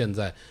及现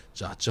在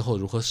之后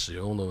如何使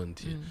用的问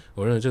题。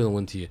我认为这种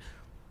问题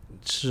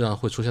事实上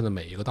会出现在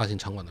每一个大型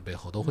场馆的背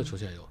后都会出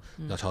现有。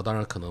鸟巢当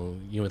然可能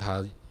因为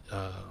它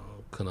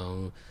可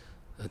能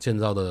建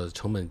造的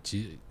成本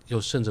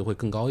又甚至会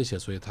更高一些，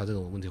所以它这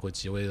种问题会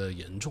极为的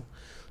严重。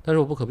但是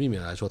我不可避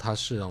免来说，它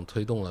事实上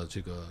推动了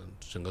这个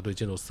整个对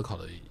建筑思考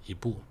的一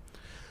步。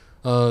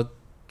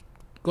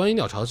关于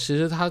鸟巢，其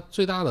实它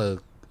最大的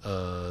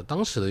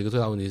当时的一个最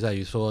大问题在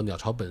于说，鸟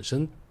巢本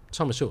身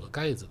上面是有个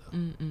盖子的。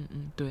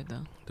对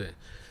的，对。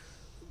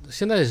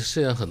现在世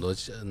界上很多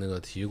那个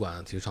体育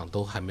馆、体育场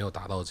都还没有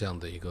达到这样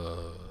的一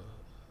个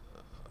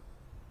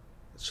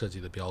设计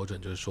的标准，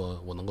就是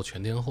说我能够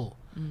全天候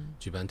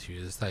举办体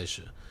育赛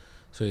事。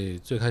所以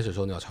最开始的时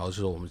候，鸟巢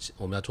是我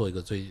们要做一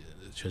个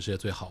全世界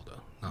最好的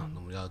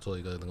我们要做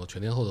一个能够全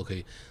天候都可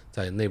以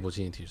在内部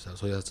进行体育赛，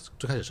所以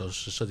最开始的时候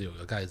是设计有一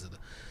个盖子的。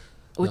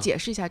我解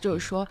释一下，就是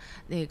说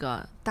那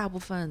个大部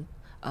分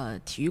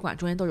体育馆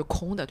中间都是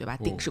空的，对吧？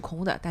顶是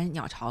空的，但是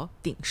鸟巢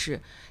顶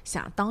是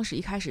当时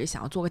一开始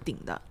想要做个顶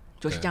的，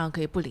就是这样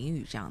可以不淋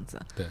雨这样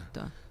子。对，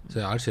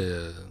所以而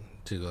且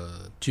这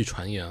个据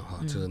传言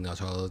这个鸟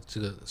巢这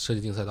个设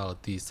计竞赛到了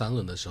第3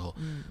轮的时候，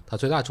它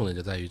最大重点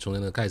就在于中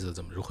间的盖子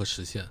如何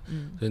实现。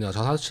所以鸟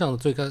巢它实际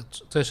上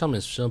在上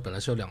面实际上本来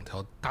是有2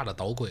条大的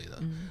导轨的，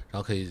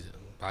然后可以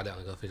把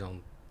2个非常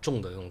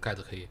重的那种盖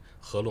子可以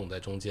合拢在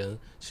中间，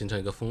形成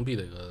一个封闭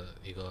的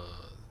一个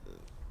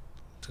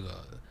这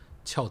个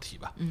壳体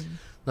吧。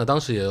那当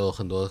时也有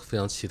很多非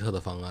常奇特的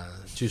方案，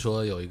据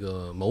说有一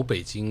个某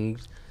北京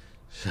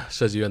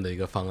设计院的一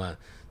个方案，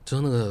就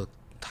是那个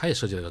他也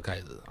设计了个盖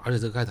子，而且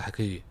这个盖子还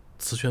可以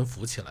磁悬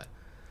浮起来。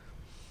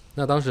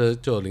那当时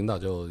就有领导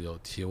就有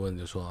提问，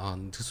就说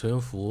你这磁悬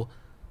浮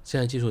现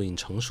在技术已经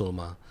成熟了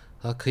吗？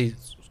它可以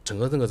整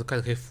个那个盖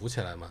子可以浮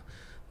起来吗？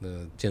那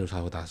建筑师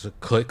回答是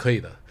可以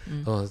的，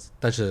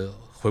但是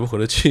回不回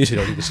得去就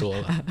另说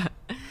了。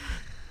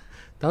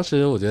当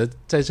时我觉得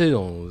在这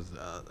种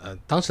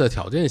当时的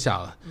条件下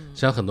了，实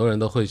际上很多人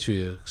都会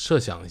去设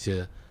想一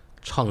些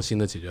创新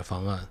的解决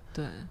方案。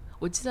对，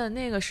我记得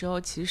那个时候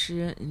其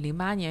实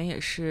08年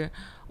也是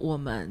我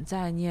们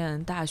在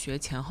念大学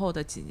前后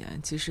的几年，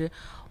其实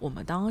我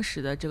们当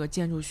时的这个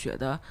建筑学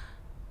的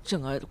整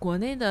个国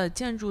内的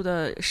建筑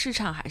的市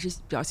场还是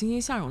比较欣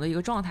欣向荣的一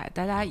个状态，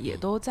大家也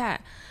都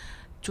在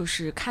就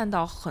是看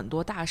到很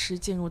多大师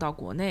进入到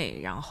国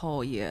内，然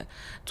后也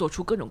做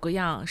出各种各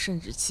样甚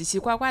至奇奇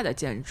怪怪的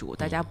建筑，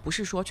大家不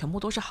是说全部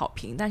都是好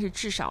评，但是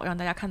至少让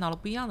大家看到了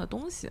不一样的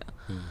东西，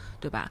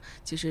对吧？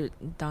其实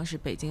当时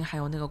北京还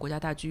有那个国家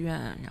大剧院，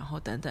然后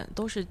等等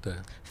都是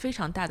非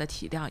常大的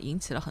体量，引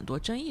起了很多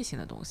争议性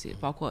的东西，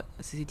包括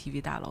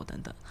CCTV 大楼等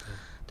等。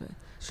对，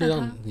是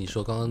让你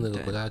说刚刚那个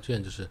国家剧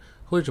院，就是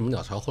为什么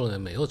鸟巢后来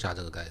没有加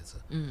这个盖子？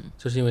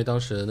就是因为当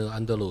时那个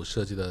安德鲁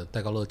设计的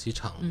戴高乐机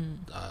场，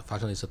发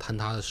生了一次坍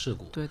塌的事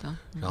故，对的，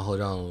然后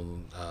让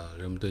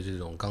人们对这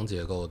种钢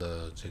结构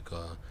的这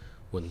个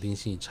稳定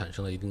性产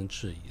生了一定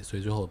质疑，所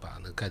以最后把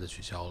那个盖子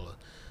取消了，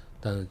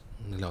但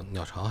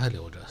鸟巢还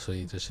留着，所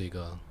以这是一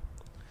个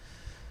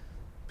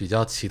比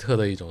较奇特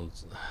的一种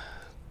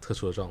特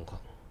殊的状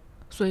况。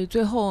所以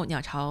最后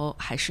鸟巢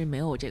还是没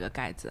有这个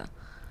盖子。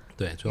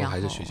对，最后还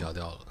是取消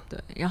掉了。对，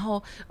然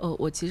后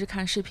我其实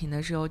看视频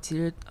的时候，其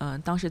实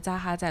当时扎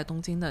哈在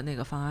东京的那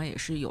个方案也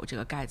是有这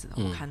个盖子的，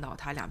我看到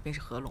它两边是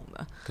合拢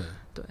的。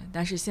对，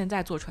但是现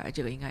在做出来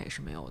这个应该也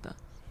是没有的。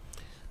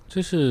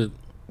这是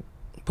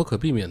不可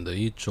避免的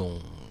一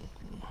种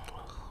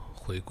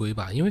回归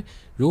吧，因为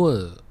如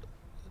果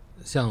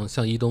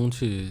像伊东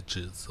去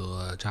指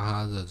责扎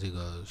哈的这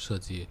个设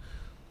计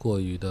过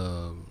于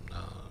的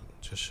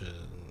就是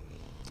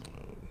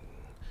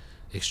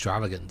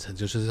extravagant，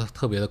 就是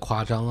特别的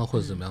夸张啊，或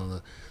者怎么样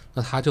的，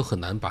那他就很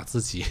难把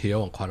自己也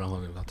往夸张方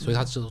面发，所以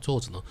他最后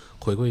只能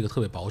回归一个特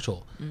别保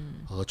守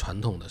和传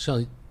统的。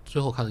像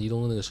最后看到伊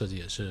东的那个设计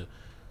也是，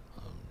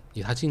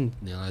以他近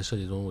年来设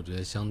计中，我觉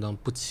得相当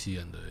不起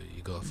眼的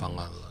一个方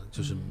案了，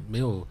就是没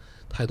有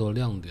太多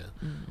亮点。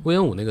魏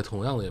延武那个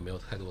同样的也没有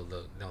太多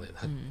的亮点，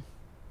他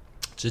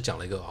只讲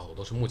了一个我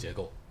都是木结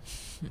构，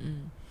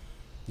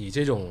以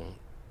这种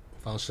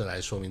方式来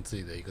说明自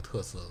己的一个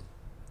特色，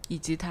以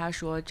及他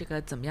说这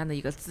个怎么样的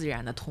一个自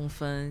然的通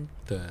风，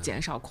对，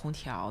减少空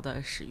调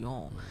的使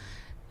用，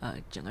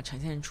整个呈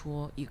现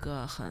出一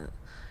个很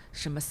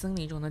什么森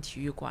林中的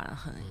体育馆，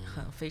很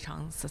非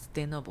常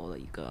sustainable 的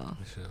一个。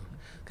是，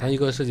当一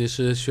个设计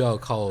师需要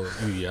靠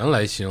语言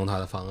来形容他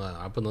的方案，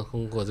而不能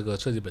通过这个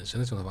设计本身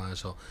的形容方案的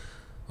时候，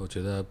我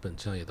觉得本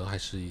质上也都还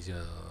是一件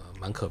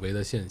蛮可悲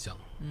的现象。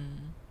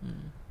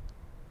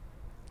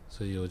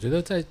所以我觉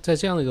得在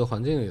这样的一个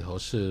环境里头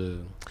是，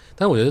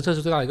但我觉得这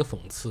是最大的一个讽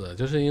刺，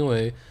就是因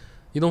为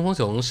伊东丰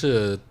雄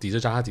是抵制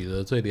扎哈抵制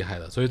的最厉害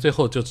的，所以最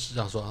后就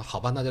让说好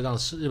吧，那就让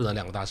日本的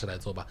两个大师来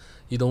做吧，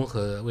伊东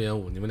和魏延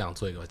武你们俩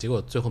做一个吧，结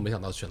果最后没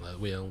想到选了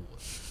魏延武，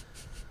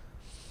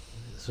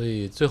所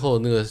以最后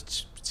那个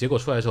结果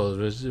出来的时候，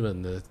日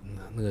本的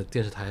那个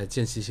电视台还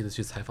贱兮兮的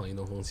去采访伊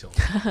东丰雄，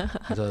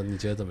他说你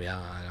觉得怎么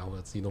样啊？然后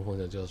伊东丰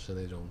雄就是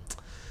那种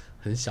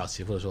很小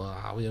媳妇的说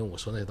魏延武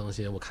说那些东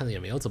西我看着也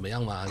没有怎么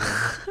样嘛，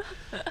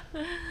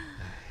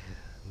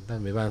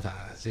但没办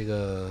法，这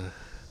个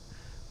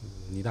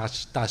你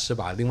大师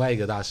把另外一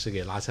个大师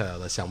给拉下来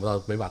了，想不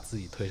到没把自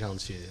己推上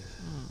去。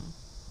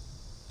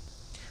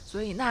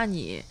所以那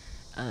你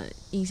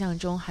印象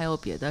中还有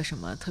别的什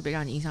么特别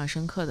让你印象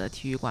深刻的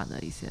体育馆的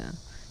一些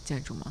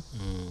建筑吗？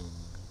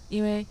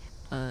因为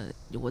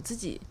我自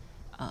己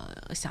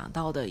想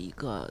到的一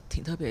个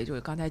挺特别，就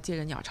是刚才接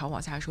着鸟巢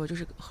往下说，就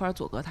是赫尔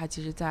佐格他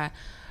其实在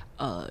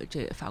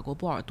这法国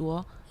波尔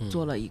多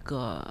做了一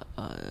个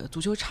足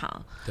球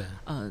场，对，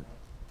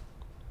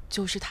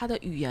就是他的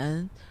语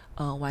言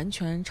完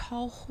全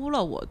超乎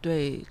了我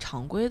对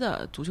常规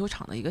的足球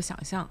场的一个想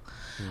象，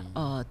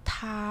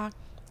它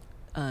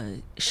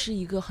是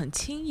一个很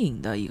轻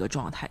盈的一个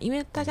状态，因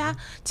为大家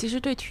其实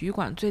对体育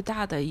馆最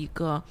大的一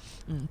个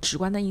直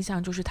观的印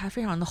象就是它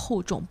非常的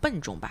厚重笨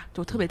重吧，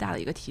就特别大的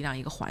一个体量，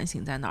一个环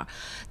形在那儿。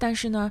但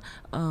是呢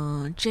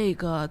这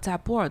个在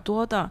波尔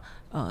多的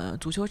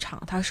足球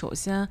场，它首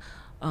先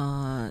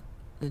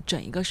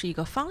整一个是一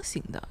个方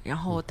形的，然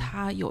后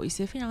它有一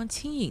些非常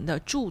轻盈的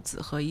柱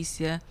子和一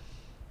些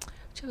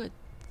这个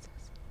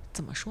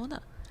怎么说呢，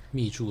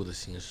密柱的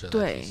形式，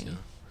对，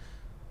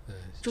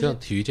就像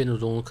体育建筑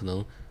中可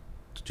能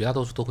绝大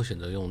多数都会选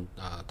择用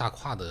大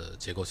跨的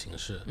结构形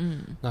式，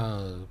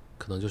那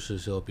可能就是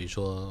说比如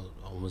说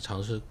我们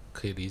尝试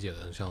可以理解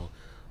的像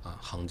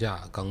桁架、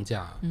钢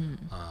架，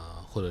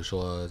或者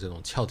说这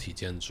种壳体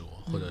建筑，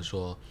或者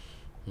说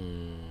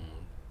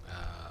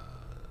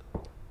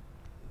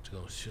这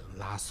种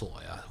拉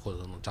锁呀，或者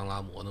那种张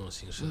拉模那种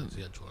形式的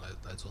建筑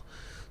来做，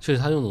所以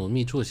它用那种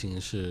密柱形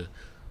式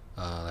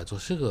来做，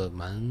是个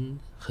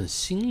很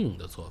新颖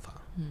的做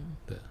法。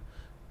对。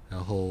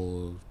然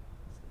后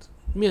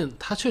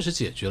它确实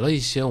解决了一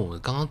些我们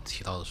刚刚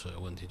提到的所有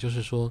问题，就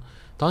是说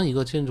当一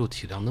个建筑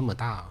体量那么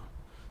大，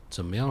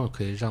怎么样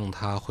可以让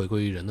它回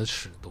归于人的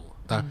尺度。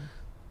当然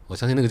我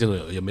相信那个建筑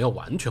也没有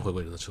完全回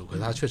归人的尺度，可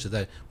是它确实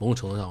在某种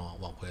程度上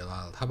往回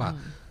拉了，它把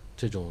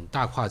这种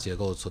大跨结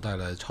构所带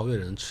来超越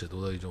人尺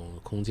度的一种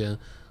空间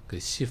给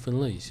细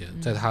分了一些，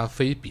在它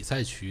非比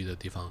赛区域的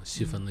地方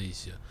细分了一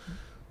些，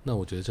那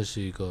我觉得这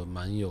是一个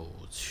蛮有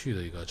趣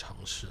的一个尝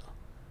试。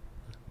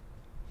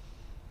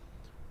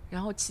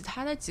然后其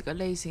他的几个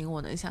类型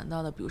我能想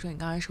到的，比如说你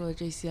刚才说的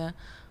这些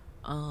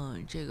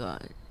这个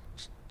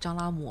张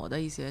拉模的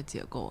一些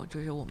结构，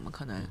就是我们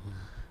可能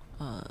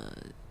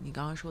你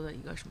刚刚说的一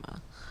个什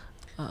么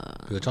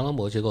这个张拉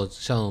模结构，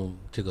像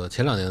这个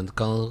前2年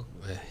刚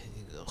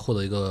获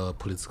得一个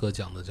普利兹克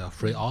奖的叫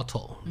Free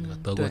Otto，那个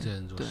德国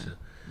建筑师，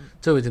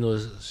这位建筑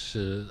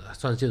师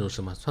算是建筑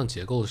师吗？算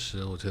结构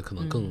师，我觉得可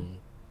能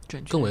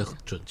更为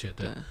准确。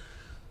对，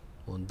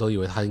我们都以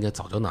为他应该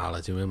早就拿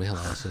了，结果没想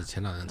到是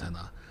前2年才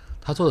拿。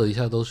他做的一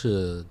下都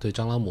是对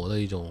张拉模的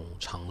一种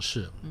尝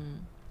试，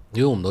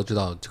因为我们都知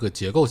道这个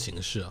结构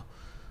形式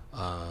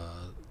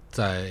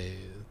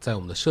在我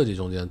们的设计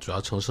中间主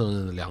要呈现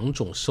了2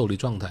种受力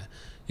状态，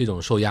一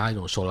种受压，一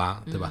种受拉，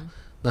对吧？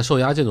那受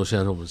压建筑实际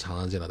上是我们常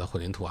常见到的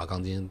混凝土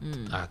钢筋，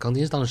钢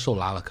筋当然受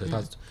拉了，可是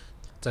它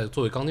在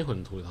作为钢筋混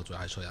凝土里头主要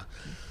还是受压，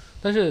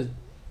但是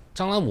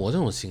张拉模这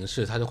种形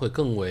式它就会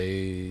更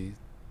为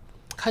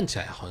看起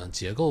来好像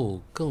结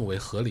构更为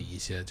合理一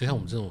些，就像我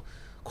们这种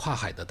跨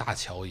海的大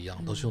桥一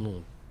样，都是用那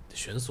种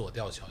悬索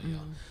吊桥一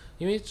样，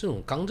因为这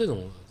种钢这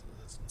种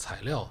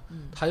材料，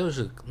它又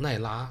是耐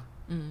拉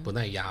不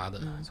耐压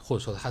的，或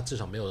者说它至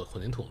少没有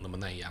混凝土那么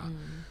耐压，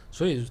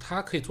所以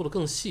它可以做得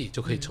更细，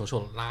就可以承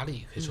受拉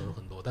力，可以承受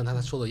很多，但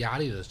它受到压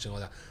力的情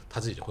况下，它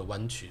自己就会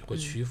弯曲，会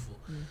屈服。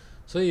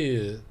所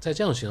以在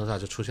这样的情况下，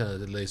就出现了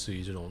类似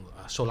于这种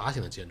受拉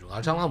型的建筑，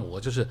而张拉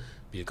模就是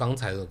比刚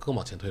才的更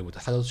往前推一步，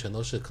它都全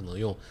都是可能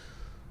用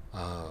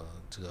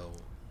这个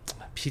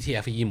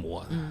PTFE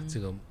模，这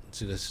个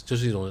就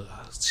是一种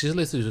其实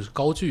类似于就是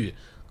高聚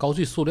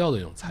塑料的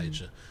一种材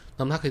质，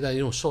那么它可以在一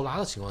种受拉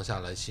的情况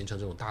下来形成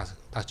这种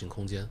大型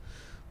空间，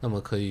那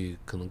么可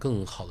能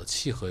更好的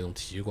契合用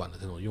体育馆的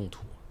这种用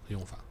途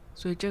用法。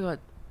所以这个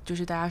就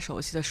是大家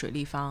熟悉的水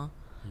立方，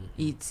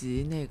以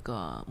及那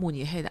个慕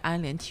尼黑的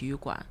安联体育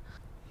馆，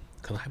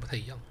可能还不太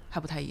一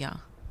样。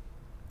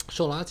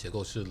受拉结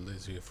构是类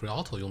似于 Free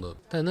Auto 用的，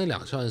但那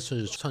两算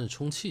是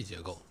充气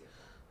结构。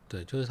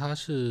对，就是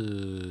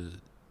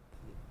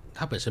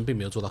它本身并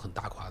没有做到很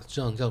大跨，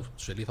这样叫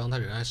水立方，它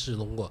仍然是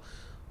通过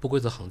不规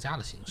则桁架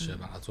的形式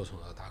把它做成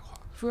了大跨。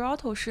Free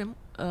Auto 是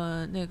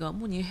那个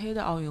慕尼黑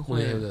的奥运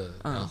会的，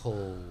然后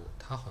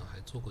他好像还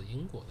做过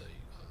英国的一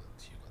个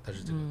体育馆，但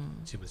是这个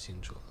记不清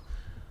楚了。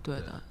对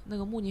的，那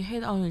个慕尼黑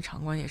的奥运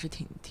场馆也是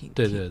挺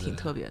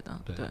特别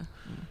的。对，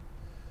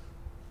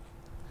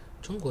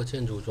中国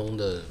建筑中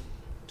的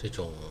这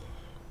种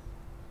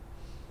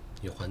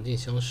与环境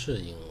相适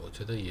应，我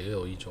觉得也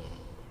有一种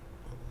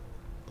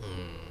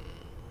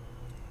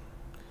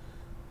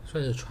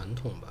算是传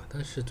统吧，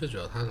但是最主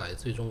要它来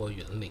自于中国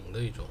园林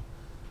的一种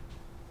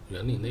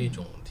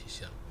体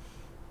现。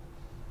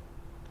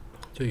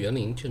就园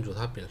林建筑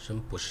它本身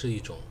不是一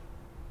种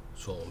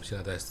说我们现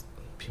在在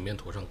平面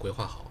图上规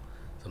划好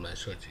怎么来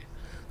设计，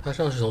它实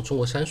际上是从中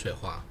国山水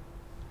画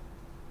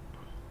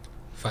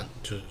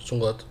就是中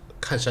国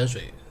看山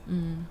水，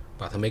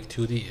把它 make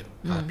 2D，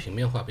 把平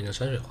面化变成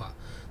山水画，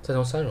再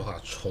从山水画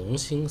重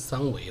新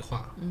三维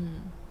化，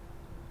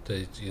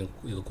对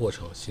一个过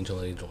程形成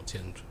了一种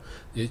建筑，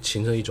也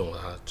形成一种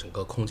整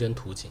个空间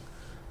图景。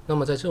那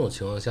么在这种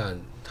情况下，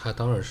它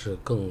当然是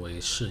更为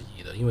适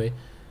宜的，因为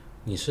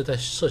你是在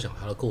设想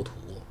它的构图，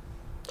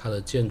它的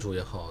建筑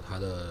也好，它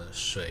的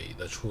水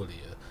的处理，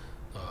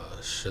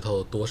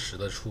多石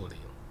的处理，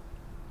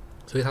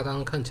所以它当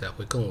然看起来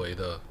会更为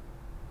的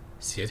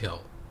协调，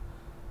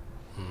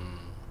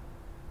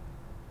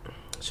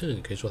甚至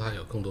你可以说它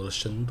有更多的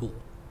深度。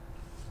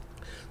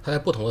它在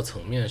不同的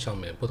层面上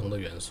面，不同的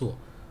元素，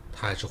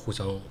它还是互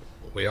相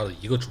围绕着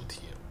一个主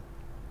题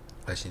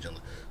来形成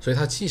的，所以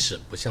它即使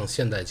不像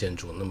现代建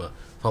筑那么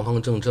方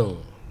方正正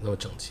那么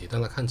整齐，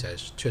但它看起来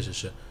确实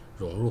是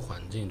融入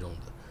环境中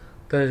的。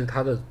但是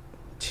它的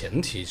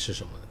前提是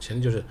什么？前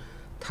提就是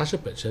它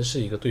本身是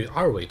一个对于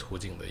二维图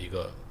景的一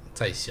个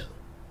再现，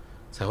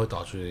才会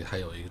导致于它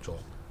有一种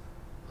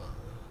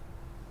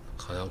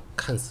好像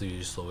看似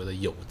于所谓的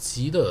有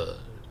机的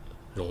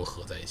融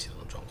合在一起的那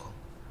种状况。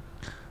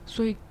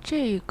所以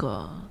这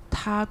个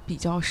它比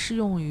较适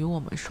用于我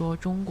们说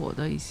中国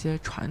的一些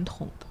传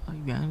统的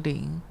园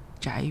林、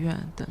宅院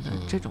等等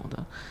这种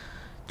的，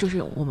就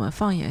是我们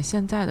放眼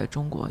现在的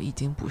中国，已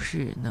经不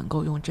是能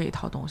够用这一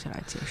套东西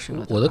来解释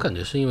了。我的感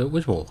觉是因为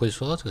为什么我会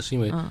说到这个，是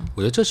因为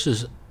我觉得这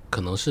是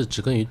可能是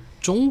植根于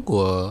中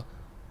国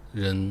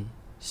人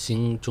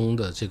心中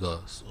的这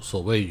个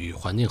所谓与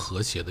环境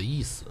和谐的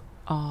意思。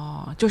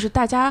就是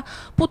大家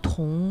不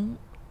同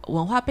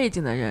文化背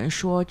景的人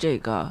说这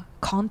个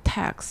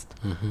context，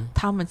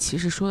他们其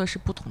实说的是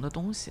不同的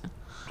东西。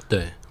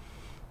对，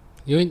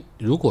因为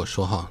如果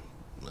说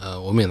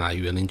我们也拿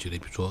园林举例，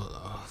比如说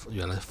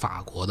原来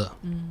法国的，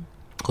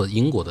或者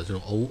英国的这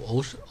种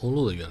欧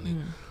陆的园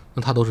林，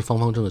那它都是方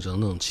方正正、整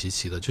整齐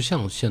齐的，就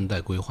像现代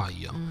规划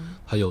一样，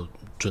它有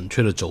准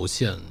确的轴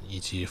线以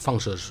及放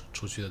射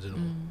出去的这种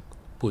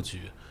布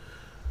局。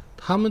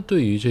他们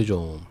对于这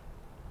种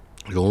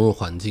融入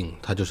环境，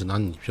它就是拿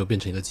你就变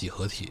成一个几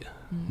何体，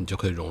你就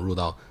可以融入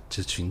到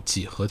这群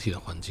几何体的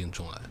环境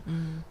中来。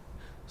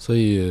所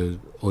以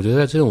我觉得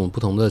在这种不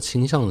同的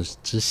倾向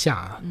之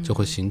下，就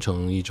会形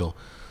成一种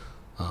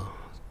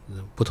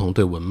不同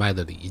对文脉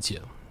的理解。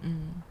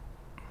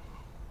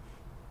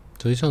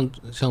所以像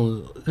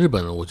日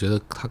本人，我觉得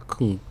它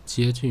更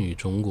接近于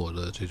中国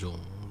的这种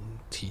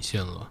体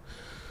现了。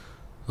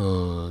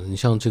你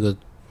像这个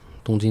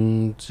东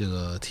京这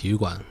个体育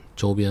馆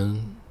周边，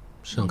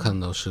实际上看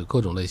到是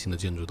各种类型的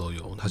建筑都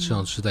有，它实际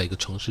上是在一个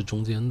城市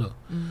中间的。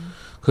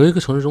可是一个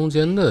城市中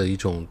间的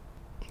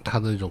它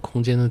的一种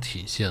空间的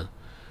体现，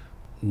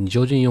你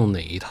究竟用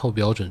哪一套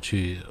标准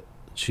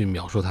去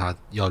描述它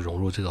要融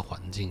入这个环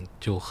境，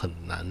就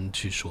很难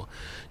去说。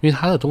因为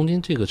它的东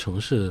京这个城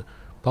市，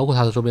包括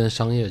它的周边的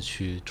商业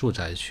区、住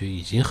宅区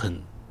已经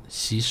很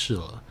稀释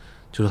了，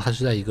就是它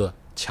是在一个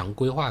强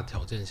规划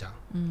条件下。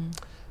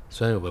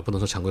虽然我也不能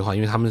说强规划，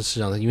因为他们实际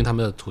上因为他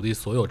们的土地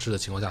所有制的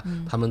情况下，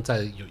他们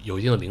在有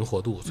一定的灵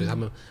活度，所以他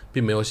们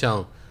并没有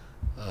像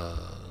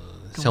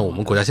我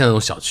们国家现在那种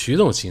小区这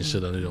种形式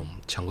的那种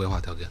强规划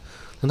条件。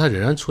但它仍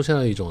然出现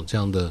了一种这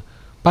样的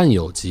半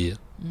有机、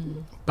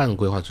半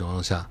规划情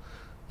况下，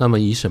那么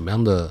以什么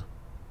样的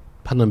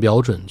判断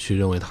标准去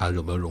认为它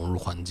有没有融入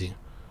环境，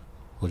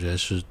我觉得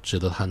是值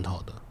得探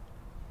讨的。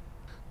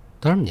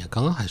当然你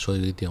刚刚还说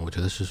一点，我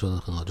觉得是说的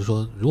很好，就是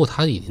说如果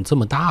它已经这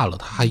么大了，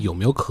它还有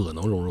没有可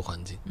能融入环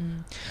境？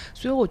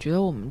所以我觉得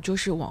我们就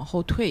是往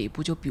后退一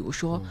步，就比如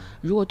说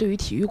如果对于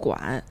体育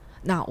馆，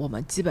那我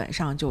们基本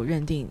上就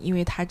认定，因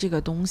为它这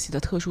个东西的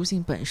特殊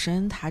性本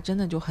身它真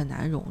的就很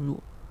难融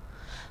入，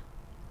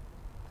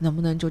能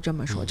不能就这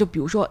么说？就比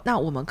如说那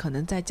我们可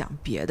能在讲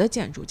别的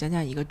建筑，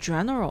讲一个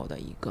general 的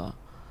一个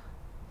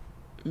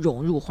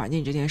融入环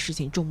境这件事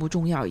情重不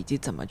重要以及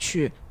怎么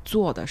去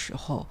做的时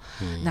候，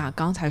那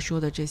刚才说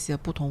的这些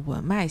不同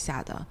文脉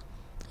下的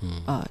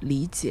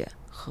理解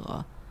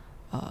和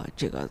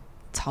这个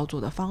操作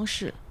的方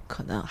式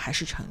可能还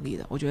是成立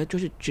的。我觉得就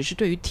是只是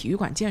对于体育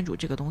馆建筑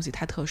这个东西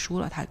太特殊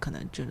了，它可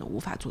能真的无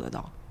法做得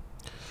到。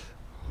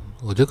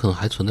我觉得可能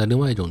还存在另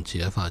外一种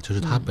解法，就是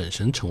它本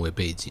身成为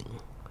背景，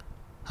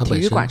它本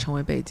身体育馆成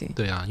为背景。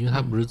对啊，因为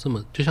它不是这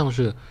么就像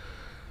是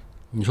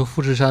你说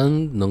富士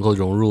山能够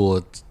融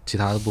入其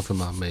他的部分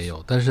吗？没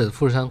有，但是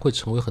富士山会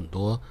成为很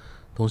多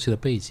东西的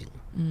背景。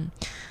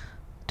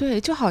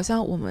对，就好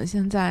像我们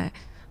现在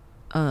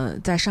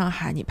在上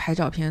海你拍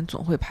照片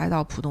总会拍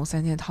到浦东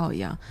三件套一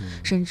样，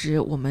甚至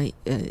我们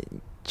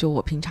就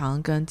我平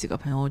常跟几个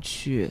朋友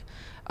去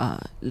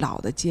老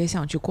的街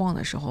巷去逛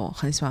的时候，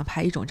很喜欢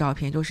拍一种照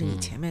片，就是你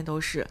前面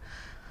都是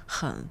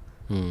很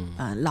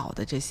老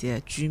的这些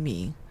居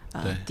民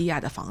低矮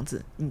的房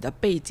子，你的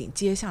背景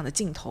街巷的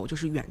尽头就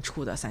是远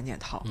处的三件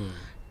套，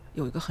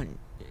有一个很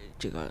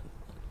这个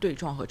对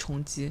撞和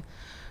冲击，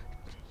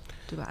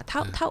对吧？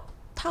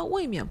它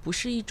未免不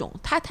是一种，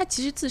它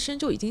其实自身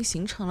就已经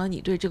形成了你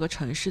对这个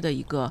城市的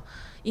一个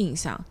印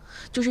象。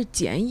就是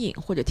剪影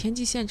或者天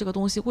际线这个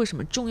东西为什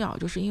么重要，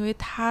就是因为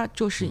它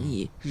就是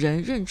你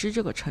人认知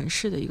这个城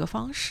市的一个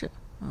方式。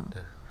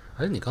对。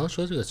而且你刚刚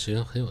说这个其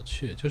实很有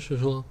趣，就是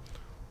说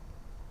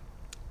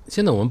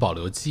现在我们保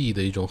留记忆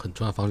的一种很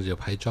重要的方式就是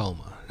拍照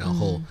嘛，然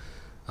后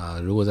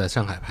如果在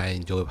上海拍，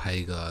你就会拍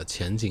一个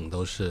前景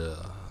都是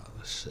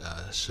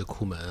石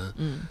库门，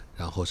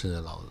然后甚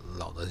至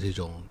老的这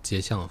种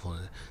街巷的风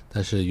景，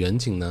但是远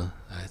景呢，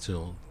这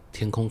种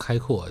天空开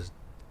阔，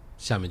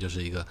下面就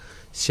是一个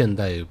现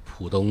代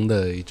浦东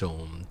的一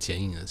种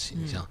剪影的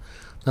形象。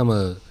那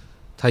么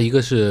它一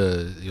个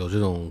是有这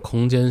种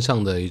空间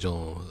上的一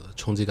种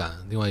冲击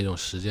感，另外一种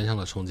时间上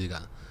的冲击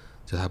感，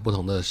就它不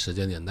同的时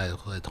间年代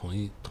会在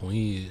同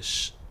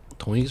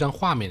一张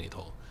画面里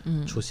头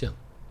出现。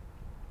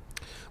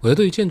我觉得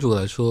对于建筑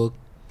来说，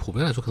普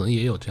遍来说可能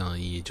也有这样的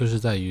意义，就是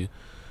在于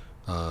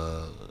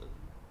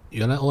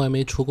原来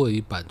OMA 出过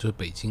一版就是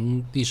北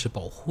京历史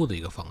保护的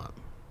一个方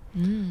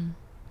案。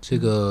这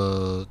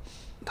个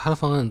它的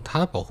方案，它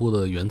的保护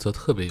的原则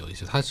特别有意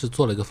思，它是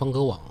做了一个方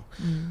格网，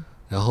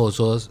然后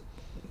说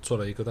做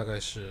了一个大概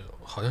是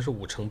好像是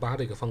5×8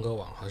的一个方格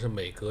网，好像是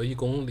每隔1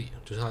公里，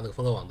就是它那个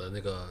方格网的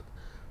那个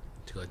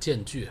这个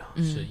间距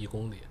是1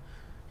公里，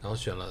然后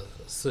选了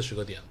40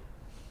个点，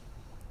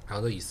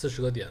然后以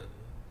40个点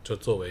就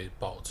作为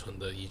保存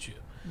的依据。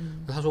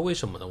那他说为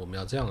什么呢？我们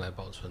要这样来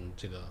保存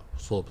这个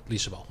做历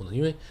史保护呢？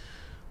因为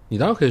你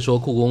当然可以说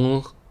故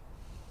宫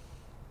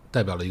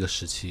代表了一个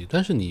时期，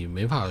但是你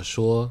没法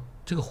说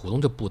这个胡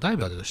同就不代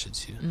表这个时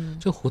期。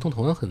这个胡同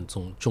同样很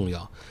重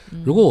要。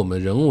如果我们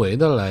人为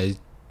的来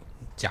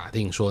假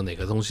定说哪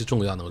个东西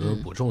重要，哪个东西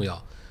不重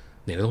要，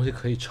哪个东西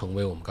可以成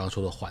为我们刚刚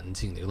说的环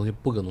境，哪个东西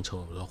不可能成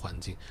为我们的环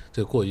境，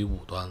这个过于武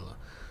断了。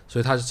所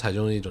以他是采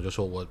用了一种，就是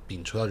说我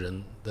摒除掉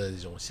人的一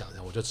种想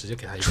象，我就直接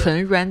给他一个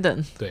纯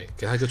random， 对，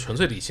给他一个纯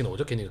粹理性的，我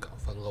就给你个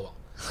方格网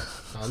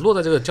落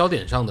在这个焦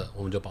点上的，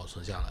我们就保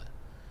存下来。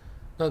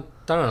那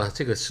当然了，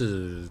这个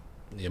是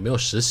也没有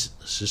实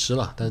施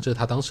了，但是这是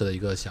他当时的一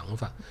个想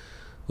法。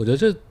我觉得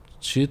这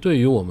其实对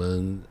于我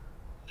们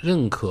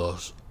认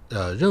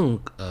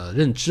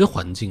知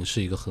环境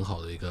是一个很好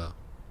的一个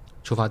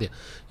出发点，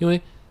因为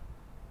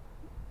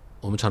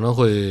我们常常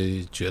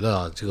会觉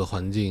得这个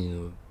环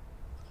境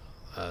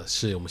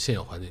是我们现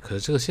有环境，可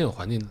是这个现有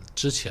环境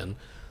之前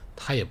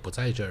它也不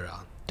在这儿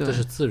啊，这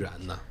是自然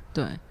的。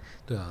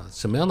对啊，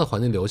什么样的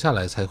环境留下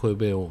来才会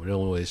被我们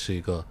认为是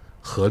一个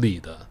合理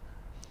的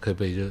可以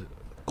被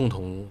共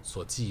同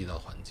所记忆的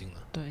环境呢？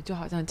对，就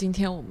好像今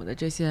天我们的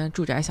这些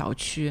住宅小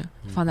区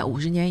放在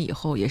50年以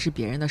后也是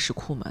别人的石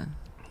库门。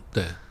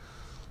对，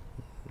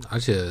而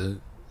且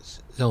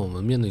让我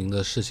们面临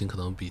的事情可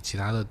能比其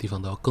他的地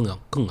方都要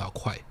更要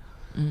快。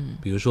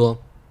比如说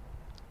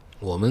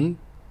我们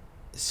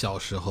小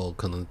时候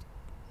可能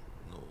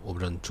我不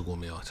知道你住过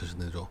没有，就是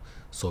那种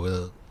所谓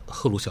的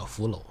赫鲁晓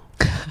夫楼。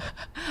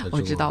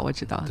我知道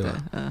对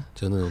吧？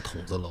就那种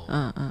筒子楼。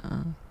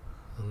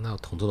那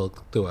筒子楼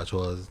对我来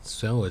说，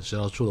虽然我知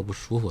道住的不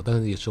舒服，但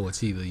是也是我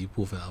记忆的一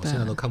部分啊。我现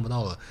在都看不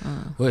到了，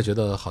我也觉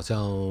得好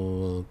像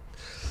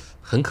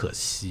很可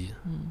惜，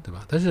对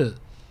吧？但是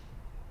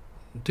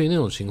对于那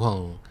种情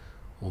况，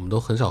我们都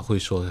很少会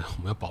说我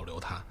们要保留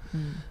它，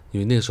因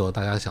为那个时候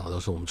大家想的都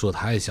是我们住的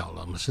太小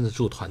了，我们甚至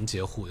住团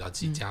结户要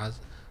几家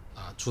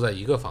住在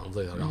一个房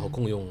子里头，然后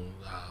共用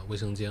卫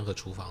生间和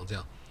厨房这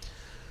样。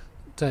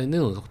在那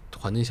种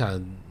环境下，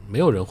没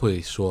有人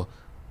会说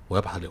我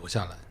要把它留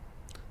下来。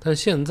但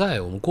是现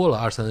在我们过了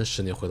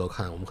20-30年回头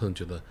看，我们可能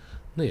觉得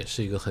那也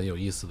是一个很有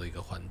意思的一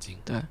个环境。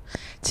对，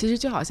其实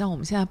就好像我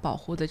们现在保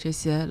护的这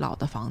些老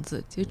的房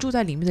子，其实住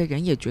在里面的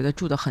人也觉得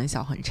住得很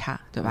小很差，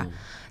对吧？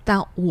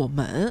但我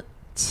们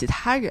其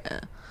他人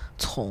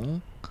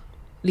从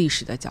历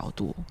史的角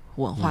度、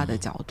文化的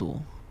角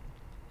度，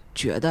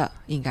觉得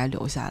应该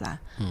留下来，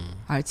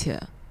而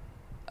且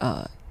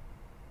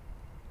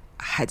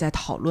还在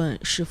讨论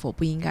是否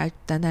不应该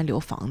单单留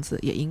房子，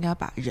也应该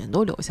把人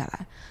都留下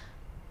来，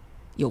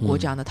有过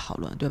这样的讨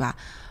论，对吧？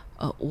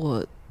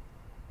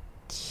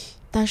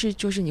但是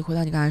就是你回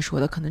到你刚才说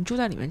的，可能住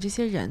在里面这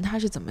些人他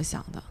是怎么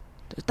想的？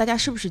大家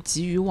是不是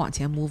急于往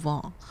前 move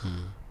on？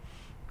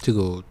 这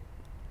个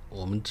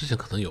我们之前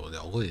可能有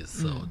聊过一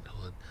次，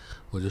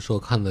我就说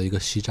看了一个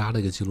西扎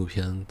的一个纪录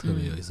片，特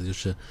别有意思，就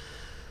是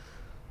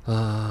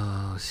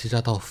西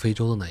扎到非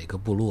洲的哪一个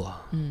部落，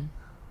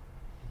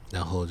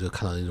然后就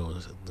看到一种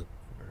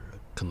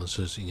可能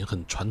是已经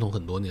很传统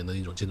很多年的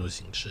一种建筑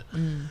形式，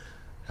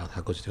然后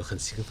他过去就很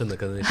兴奋的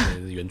跟那些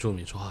原住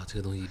民说这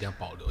个东西一定要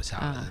保留下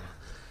来。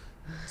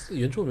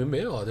原住民没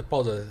有就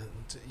抱着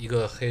一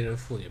个黑人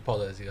妇女抱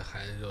着这个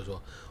孩子就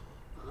说，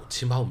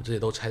请把我们这些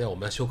都拆掉，我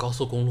们要修高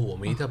速公路，我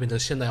们一定要变成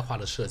现代化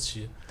的社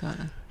区。对。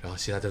然后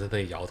希拉就在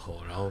那里摇头，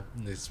然后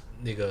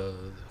那个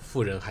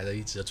妇人还在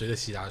一直追着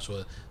希拉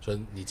说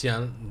你既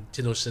然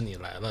建筑师你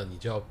来了，你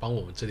就要帮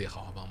我们这里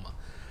好好帮忙。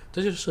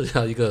这就涉及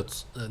到一个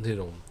那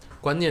种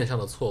观念上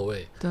的错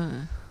位。对。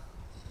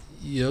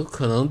有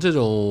可能这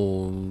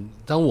种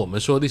当我们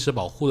说历史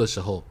保护的时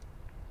候，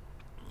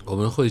我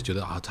们会觉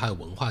得它有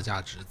文化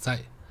价值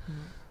在，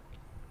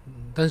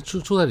但是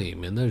住在里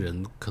面的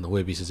人可能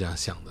未必是这样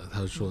想的。他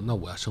就说那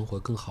我要生活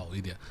更好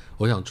一点，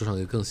我想住上一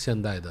个更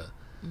现代的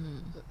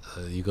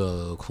一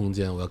个空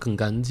间，我要更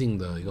干净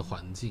的一个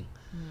环境。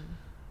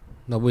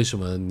那为什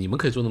么你们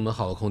可以住那么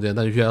好的空间，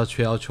但是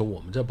却要求我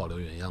们这保留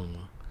原样呢？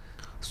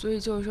所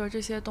以就是说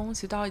这些东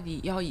西到底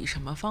要以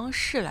什么方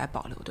式来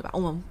保留，对吧？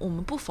我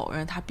们不否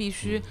认它必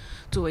须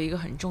作为一个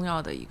很重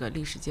要的一个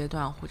历史阶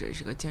段，或者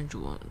是个建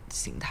筑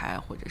形态，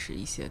或者是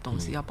一些东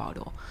西要保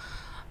留。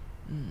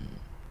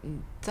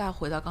再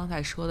回到刚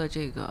才说的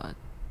这个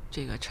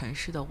城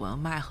市的文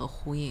脉和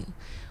呼应，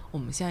我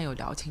们现在有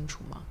聊清楚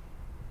吗？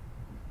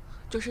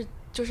就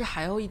是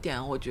还有一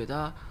点我觉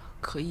得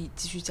可以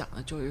继续讲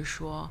的，就是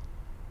说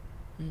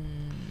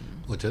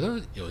我觉得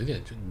有一点，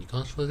就你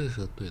刚刚说的这个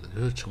是对的，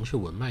就是城市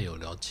文脉有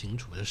聊清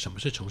楚，就是什么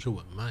是城市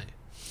文脉？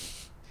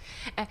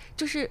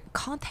就是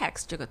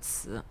context 这个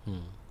词，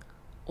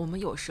我们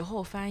有时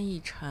候翻译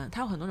成，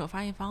它有很多种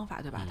翻译方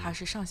法，对吧？它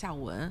是上下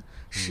文，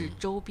是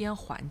周边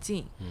环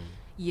境，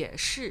也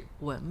是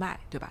文脉，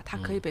对吧？它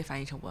可以被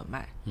翻译成文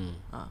脉。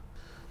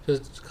就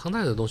是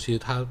context 的东西，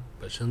它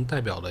本身代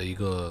表了一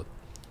个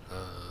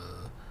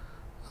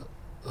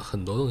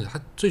很多东西，它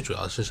最主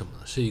要是什么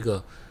呢？是一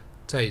个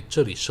在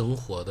这里生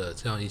活的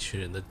这样一群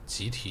人的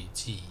集体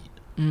记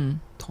忆，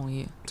同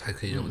意，才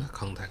可以认为它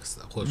context，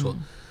或者说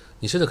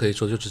你甚至可以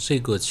说就是这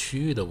个区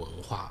域的文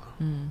化，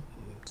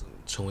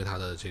成为它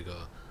的这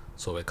个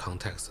所谓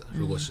context。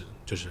如果是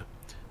就是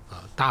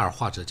大而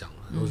化之讲的，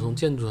如果从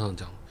建筑上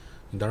讲，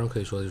你当然可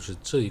以说就是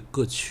这一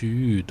个区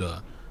域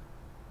的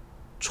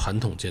传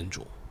统建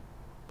筑，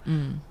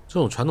这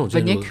种传统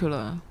建筑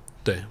vernacular，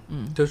 对，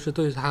就是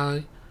对它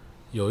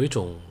有一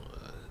种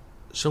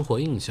生活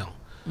印象。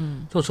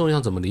这种生活印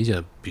象怎么理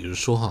解？比如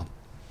说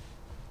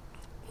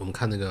我们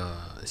看那个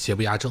邪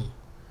不压正，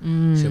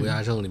邪不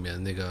压正里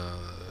面那个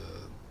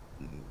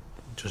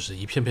就是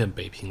一片片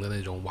北平的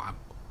那种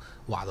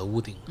瓦的屋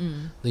顶，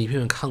那一片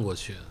片看过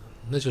去，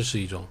那就是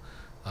一种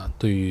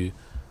对于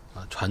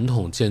传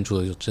统建筑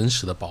的就真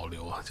实的保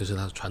留就是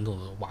它传统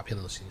的瓦片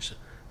的形式。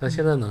但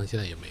现在呢，现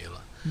在也没了。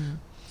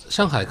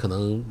上海可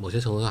能某些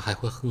程度上还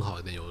会更好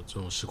一点，有这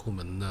种石库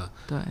门的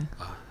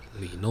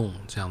里弄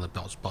这样的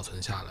保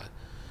存下来。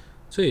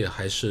这也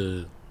还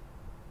是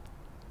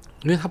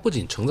因为它不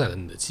仅承载了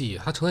你的记忆，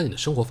它承载你的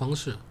生活方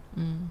式，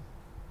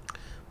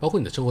包括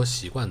你的生活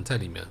习惯在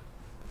里面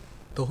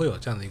都会有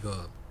这样的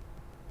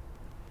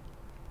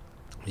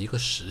一个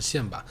实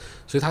现吧。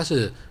所以它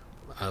是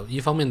一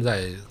方面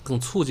在更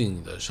促进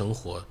你的生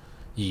活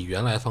以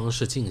原来方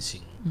式进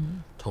行，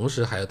同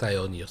时还带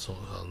有你所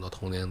很多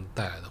童年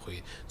带来的回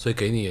忆，所以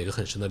给你一个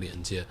很深的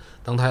连接。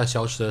当它要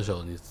消失的时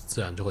候，你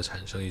自然就会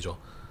产生一种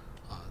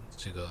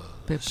这个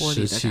被剥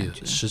离的感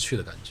觉，失去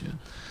的感觉。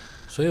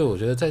所以我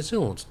觉得在这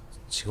种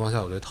情况下，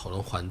我觉得讨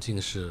论环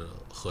境是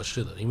合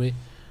适的，因为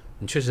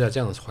你确实在这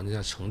样的环境下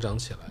成长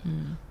起来，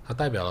它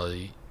代表了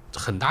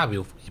很大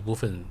一部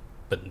分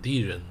本地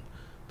人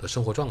的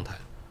生活状态。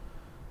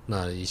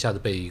那一下子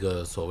被一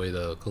个所谓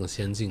的更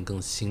先进、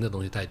更新的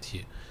东西代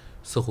替，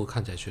似乎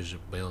看起来确实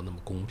没有那么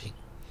公平。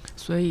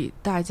所以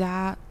大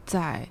家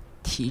在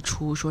提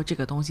出说这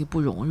个东西不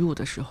融入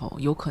的时候，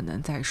有可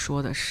能在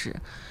说的是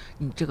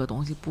你这个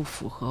东西不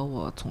符合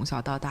我从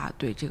小到大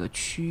对这个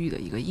区域的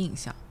一个印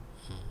象。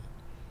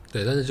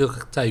对，但是就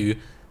在于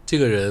这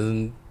个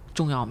人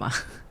重要吗？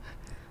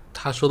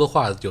他说的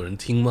话有人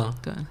听吗？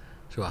对，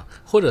是吧？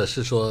或者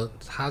是说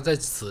他在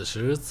此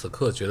时此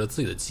刻觉得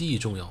自己的记忆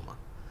重要吗？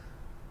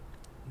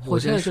或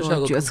者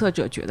说决策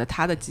者觉得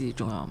他的记忆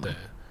重要吗？对，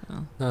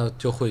那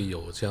就会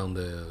有这样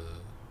的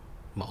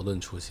矛盾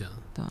出现。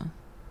对，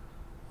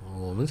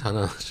我们常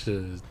常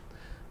是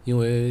因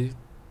为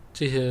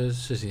这些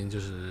事情就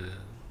是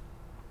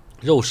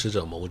肉食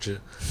者谋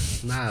之，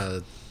那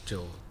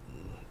就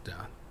对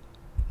啊，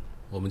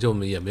我们就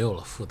也没有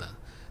了负担，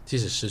即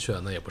使失去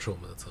了，那也不是我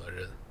们的责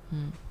任。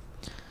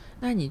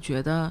那你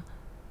觉得，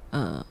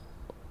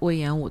隈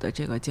研武的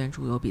这个建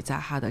筑有比扎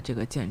哈的这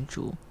个建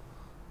筑，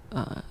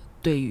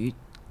对于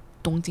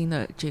东京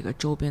的这个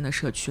周边的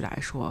社区来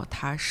说，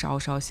它稍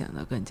稍显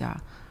得更加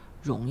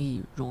容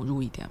易融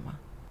入一点吗？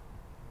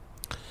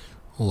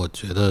我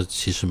觉得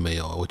其实没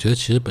有，我觉得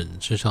其实本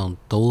质上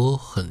都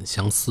很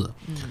相似。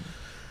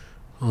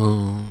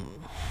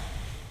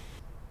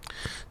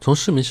从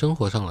市民生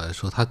活上来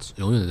说，它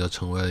永远就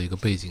成为了一个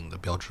背景的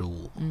标志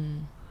物。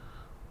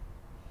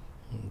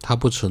它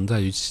不存在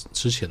于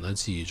之前的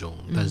记忆中，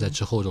但是在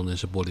之后中间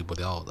是剥离不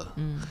掉的。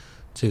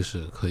这个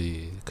是可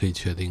以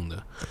确定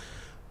的。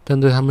但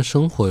对他们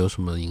生活有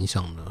什么影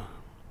响呢？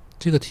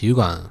这个体育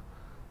馆，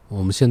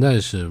我们现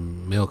在是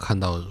没有看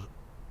到，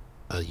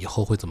以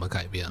后会怎么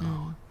改变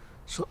啊？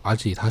而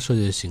且以它设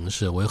计的形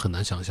式，我也很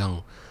难想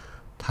象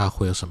它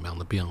会有什么样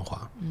的变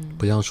化。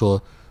不像说，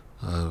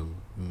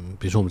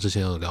比如说我们之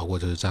前有聊过，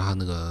就是扎哈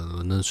那个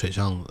伦敦水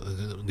上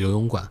游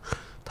泳馆，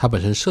它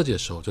本身设计的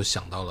时候就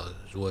想到了，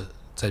如果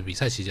在比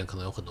赛期间可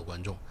能有很多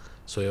观众，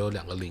所以有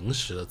2个临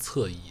时的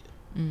侧翼，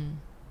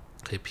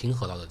可以拼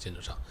合到的建筑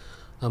上。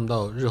那么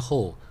到日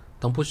后，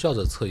当不需要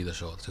这侧翼的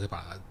时候，就可以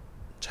把它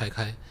拆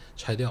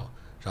掉，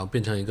然后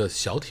变成一个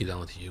小体量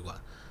的体育馆。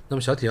那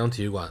么小体量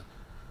体育馆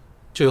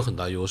就有很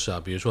大优势啊，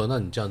比如说，那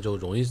你这样就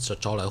容易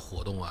招来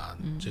活动啊，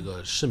这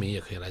个市民也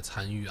可以来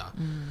参与啊。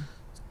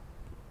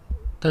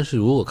但是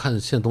如果看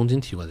现在东京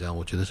体育馆这样，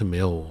我觉得是没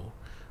有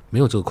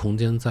这个空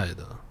间在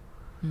的。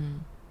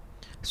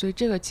所以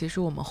这个其实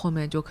我们后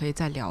面就可以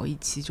再聊一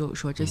期，就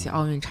是说这些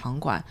奥运场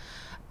馆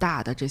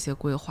大的这些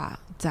规划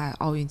在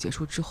奥运结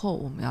束之后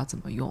我们要怎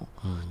么用。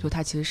就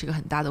它其实是一个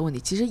很大的问题，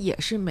其实也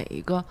是每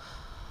一个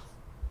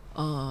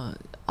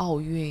奥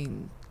运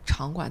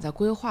场馆在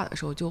规划的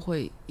时候就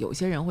会有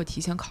些人会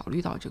提前考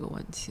虑到这个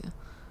问题。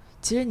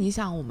其实你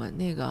想我们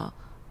那个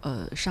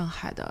上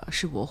海的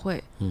世博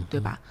会，对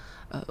吧？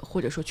或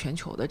者说全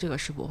球的这个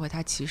世博会，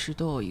它其实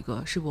都有一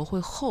个世博会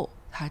后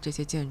它这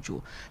些建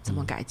筑怎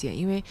么改建。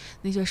因为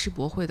那些世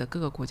博会的各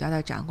个国家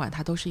的展馆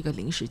它都是一个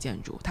临时建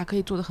筑，它可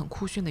以做得很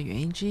酷炫的原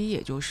因之一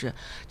也就是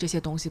这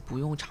些东西不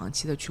用长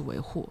期的去维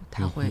护，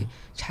它会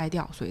拆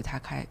掉，所以它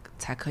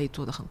才可以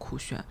做得很酷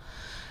炫。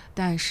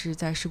但是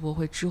在世博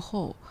会之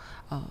后，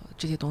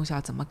这些东西要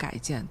怎么改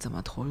建，怎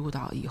么投入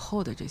到以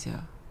后的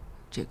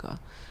这个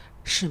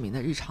市民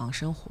的日常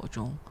生活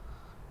中。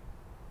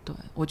对，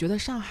我觉得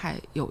上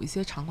海有一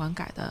些场馆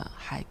改的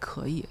还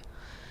可以。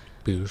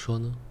比如说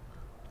呢？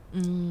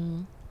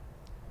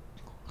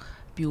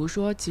比如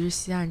说其实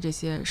西岸这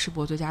些世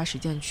博最佳实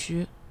践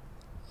区，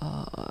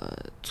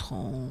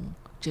从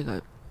这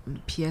个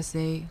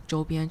PSA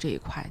周边这一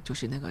块就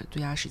是那个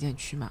最佳实践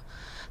区嘛，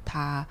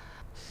它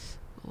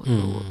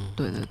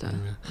对对对，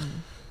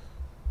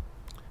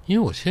因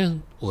为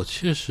我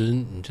确实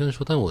你这样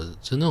说，但我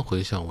真的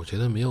回想，我觉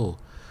得没有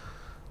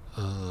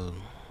特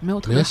别好的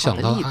例子。没有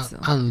想到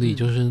案例，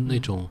就是那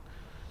种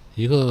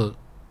一个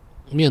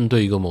面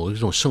对一个某一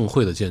种盛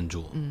会的建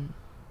筑，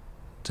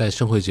在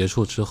盛会结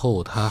束之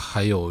后，它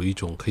还有一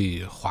种可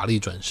以华丽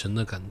转身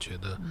的感觉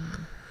的，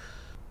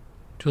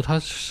就它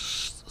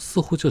似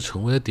乎就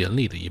成为了典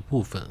礼的一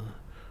部分，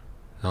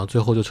然后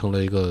最后就成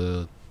了一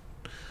个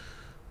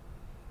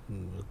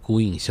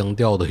孤影相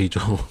吊的一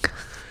种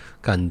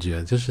感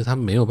觉，就是它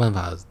没有办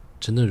法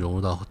真正融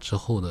入到之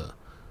后的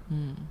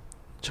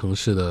城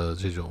市的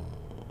这种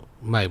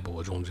脉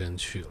搏中间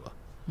去了。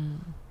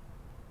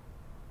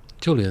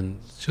就连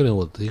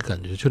我的一个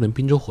感觉，就连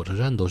滨州火车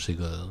站都是一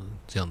个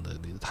这样的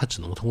例子，它只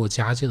能通过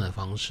加建的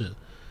方式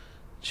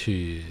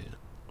去，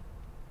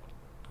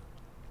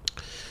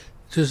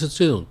就是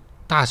这种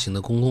大型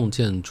的公共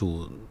建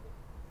筑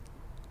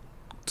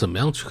怎么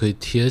样去可以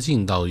贴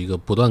近到一个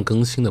不断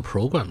更新的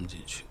program 进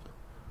去。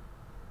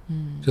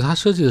就它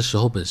设计的时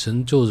候本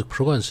身就是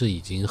program 是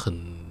已经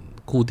很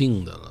固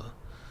定的了，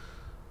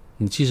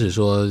你即使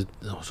说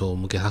我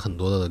们给它很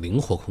多的灵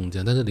活空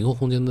间，但是灵活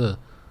空间的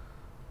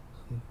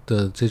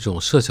这种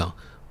设想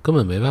根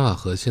本没办法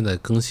和现在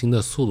更新的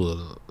速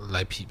度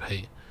来匹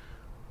配。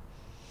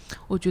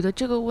我觉得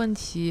这个问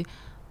题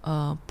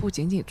不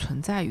仅仅存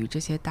在于这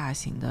些大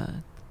型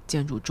的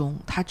建筑中，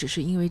它只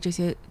是因为这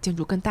些建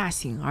筑更大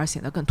型而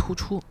显得更突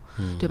出，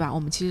对吧？我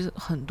们其实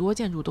很多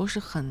建筑都是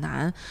很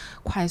难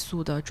快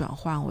速的转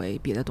换为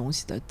别的东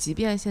西的，即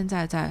便现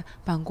在在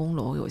办公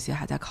楼有些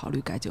还在考虑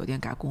改酒店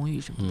改公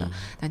寓什么的，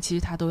但其实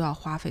它都要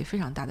花费非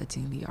常大的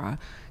精力。而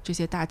这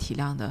些大体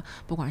量的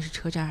不管是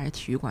车站还是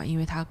体育馆，因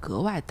为它格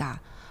外大，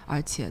而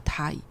且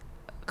它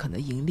可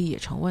能盈利也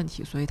成问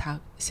题，所以它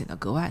显得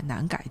格外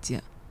难改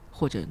建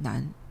或者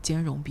难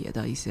兼容别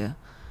的一些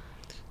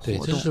活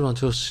动。对，这是吧？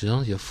就实际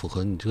上也符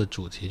合你这个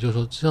主题，就是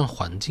说这样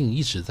环境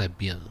一直在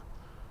变，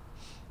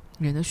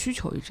人的需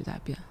求一直在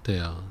变。对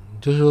啊，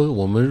就是说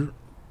我们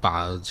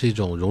把这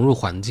种融入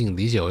环境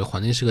理解为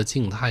环境是个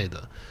静态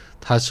的，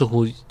它似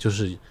乎就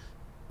是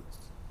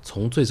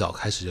从最早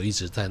开始就一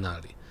直在那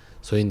里，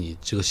所以你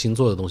这个新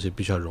做的东西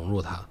必须要融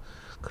入它。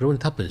可是问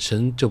题它本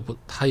身就不，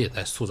它也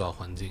在塑造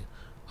环境，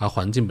而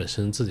环境本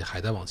身自己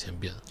还在往前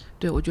变。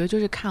对，我觉得就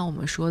是看我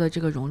们说的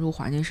这个融入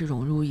环境是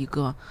融入一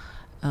个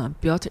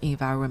built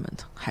environment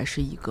还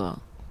是一个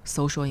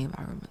social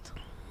environment，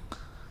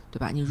 对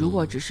吧？你如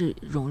果只是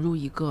融入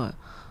一个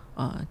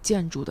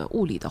建筑的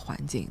物理的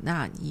环境，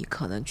那你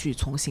可能去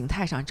从形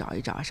态上找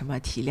一找，什么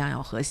体量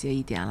要和谐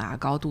一点啦，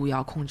高度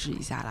要控制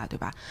一下啦，对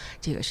吧？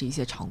这个是一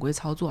些常规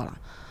操作啦，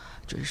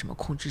就是什么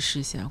控制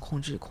视线、控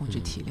制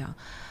体量。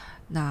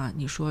那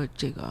你说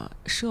这个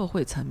社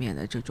会层面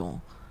的这种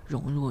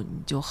融入，你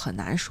就很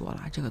难说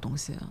了，这个东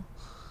西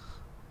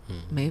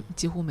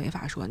几乎没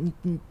法说。你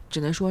只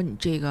能说你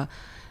这个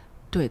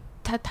对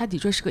它的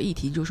确是个议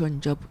题，就是说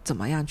你这怎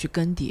么样去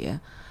更迭，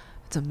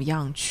怎么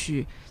样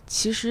去，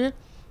其实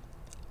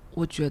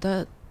我觉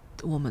得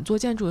我们做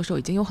建筑的时候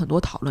已经有很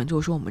多讨论，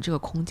就是说我们这个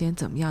空间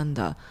怎么样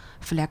的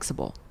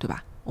flexible， 对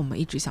吧？我们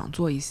一直想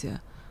做一些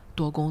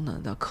多功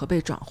能的可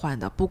被转换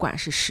的，不管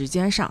是时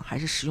间上还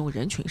是使用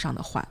人群上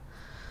的换，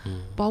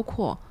包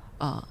括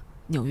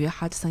纽约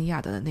哈德森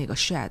亚的那个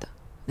shed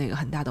那个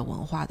很大的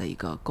文化的一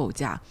个构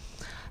架，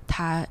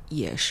它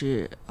也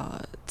是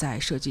在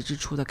设计之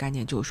初的概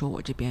念，就是说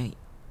我这边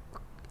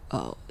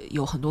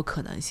有很多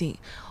可能性，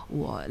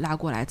我拉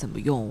过来怎么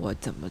用，我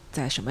怎么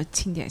在什么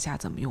庆典下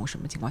怎么用，什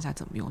么情况下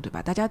怎么用，对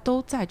吧？大家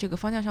都在这个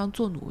方向上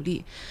做努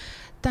力，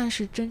但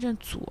是真正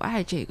阻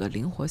碍这个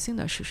灵活性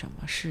的是什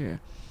么？是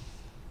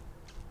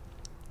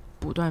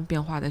不断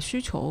变化的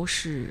需求，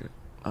是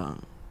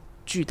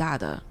巨大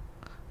的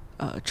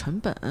成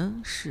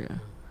本，是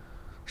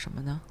什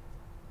么呢？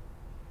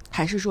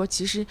还是说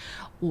其实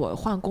我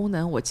换功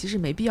能我其实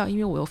没必要，因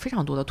为我有非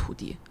常多的土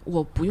地，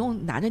我不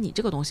用拿着你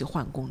这个东西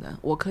换功能，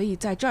我可以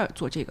在这儿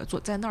做这个，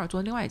在那儿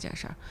做另外一件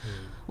事儿。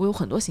我有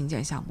很多新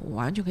建项目，我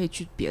完全可以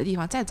去别的地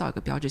方再造一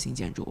个标志性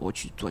建筑，我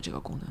去做这个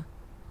功能。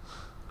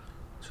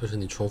就是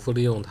你重复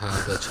利用它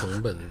的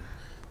成本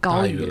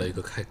大于了一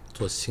个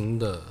做新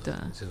的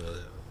这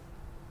个。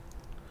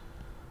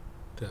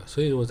对啊，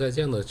所以我在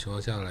这样的情况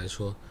下来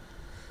说，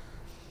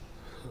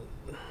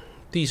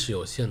地是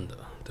有限的，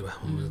对吧？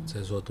我们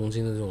在说东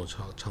京的这种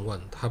场馆，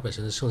它本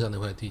身剩下那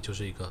块地就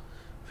是一个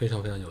非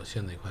常非常有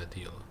限的一块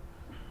地了。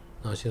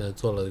那现在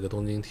做了一个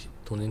东京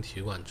体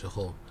育馆之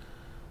后，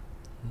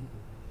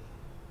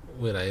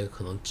未来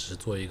可能只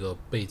做一个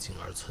背景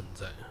而存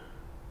在。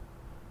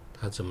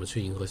它怎么去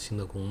迎合新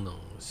的功能、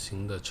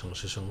新的城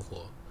市生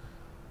活？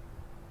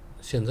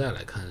现在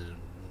来看，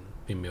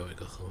并没有一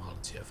个很好的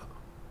解法。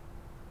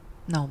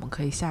那我们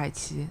可以下一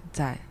期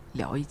再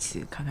聊一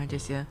期，看看这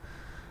些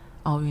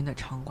奥运的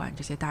场馆，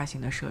这些大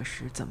型的设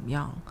施怎么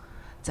样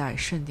在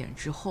盛典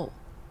之后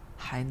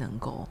还能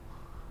够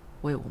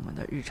为我们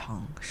的日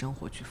常生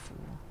活去服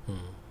务。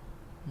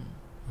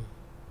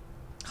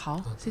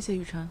好，谢谢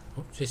雨辰。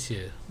谢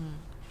谢。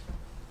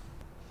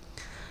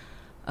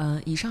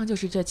以上就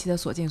是这期的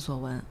所见所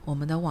闻。我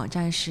们的网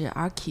站是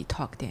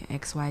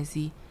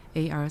architalk.xyz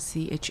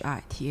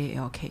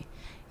ARCHITALK，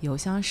 邮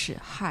箱是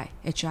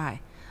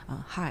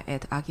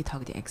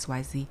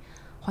hi@architalk.xyz，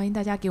 欢迎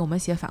大家给我们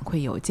写反馈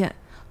邮件，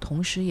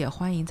同时也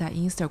欢迎在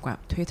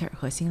Instagram、Twitter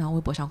和新浪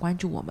微博上关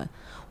注我们。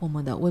我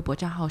们的微博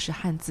账号是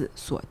汉字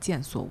所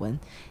见所闻，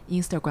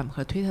 Instagram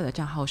和 Twitter 的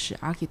账号是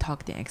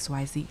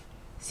architalk.xyz。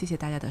 谢谢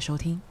大家的收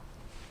听。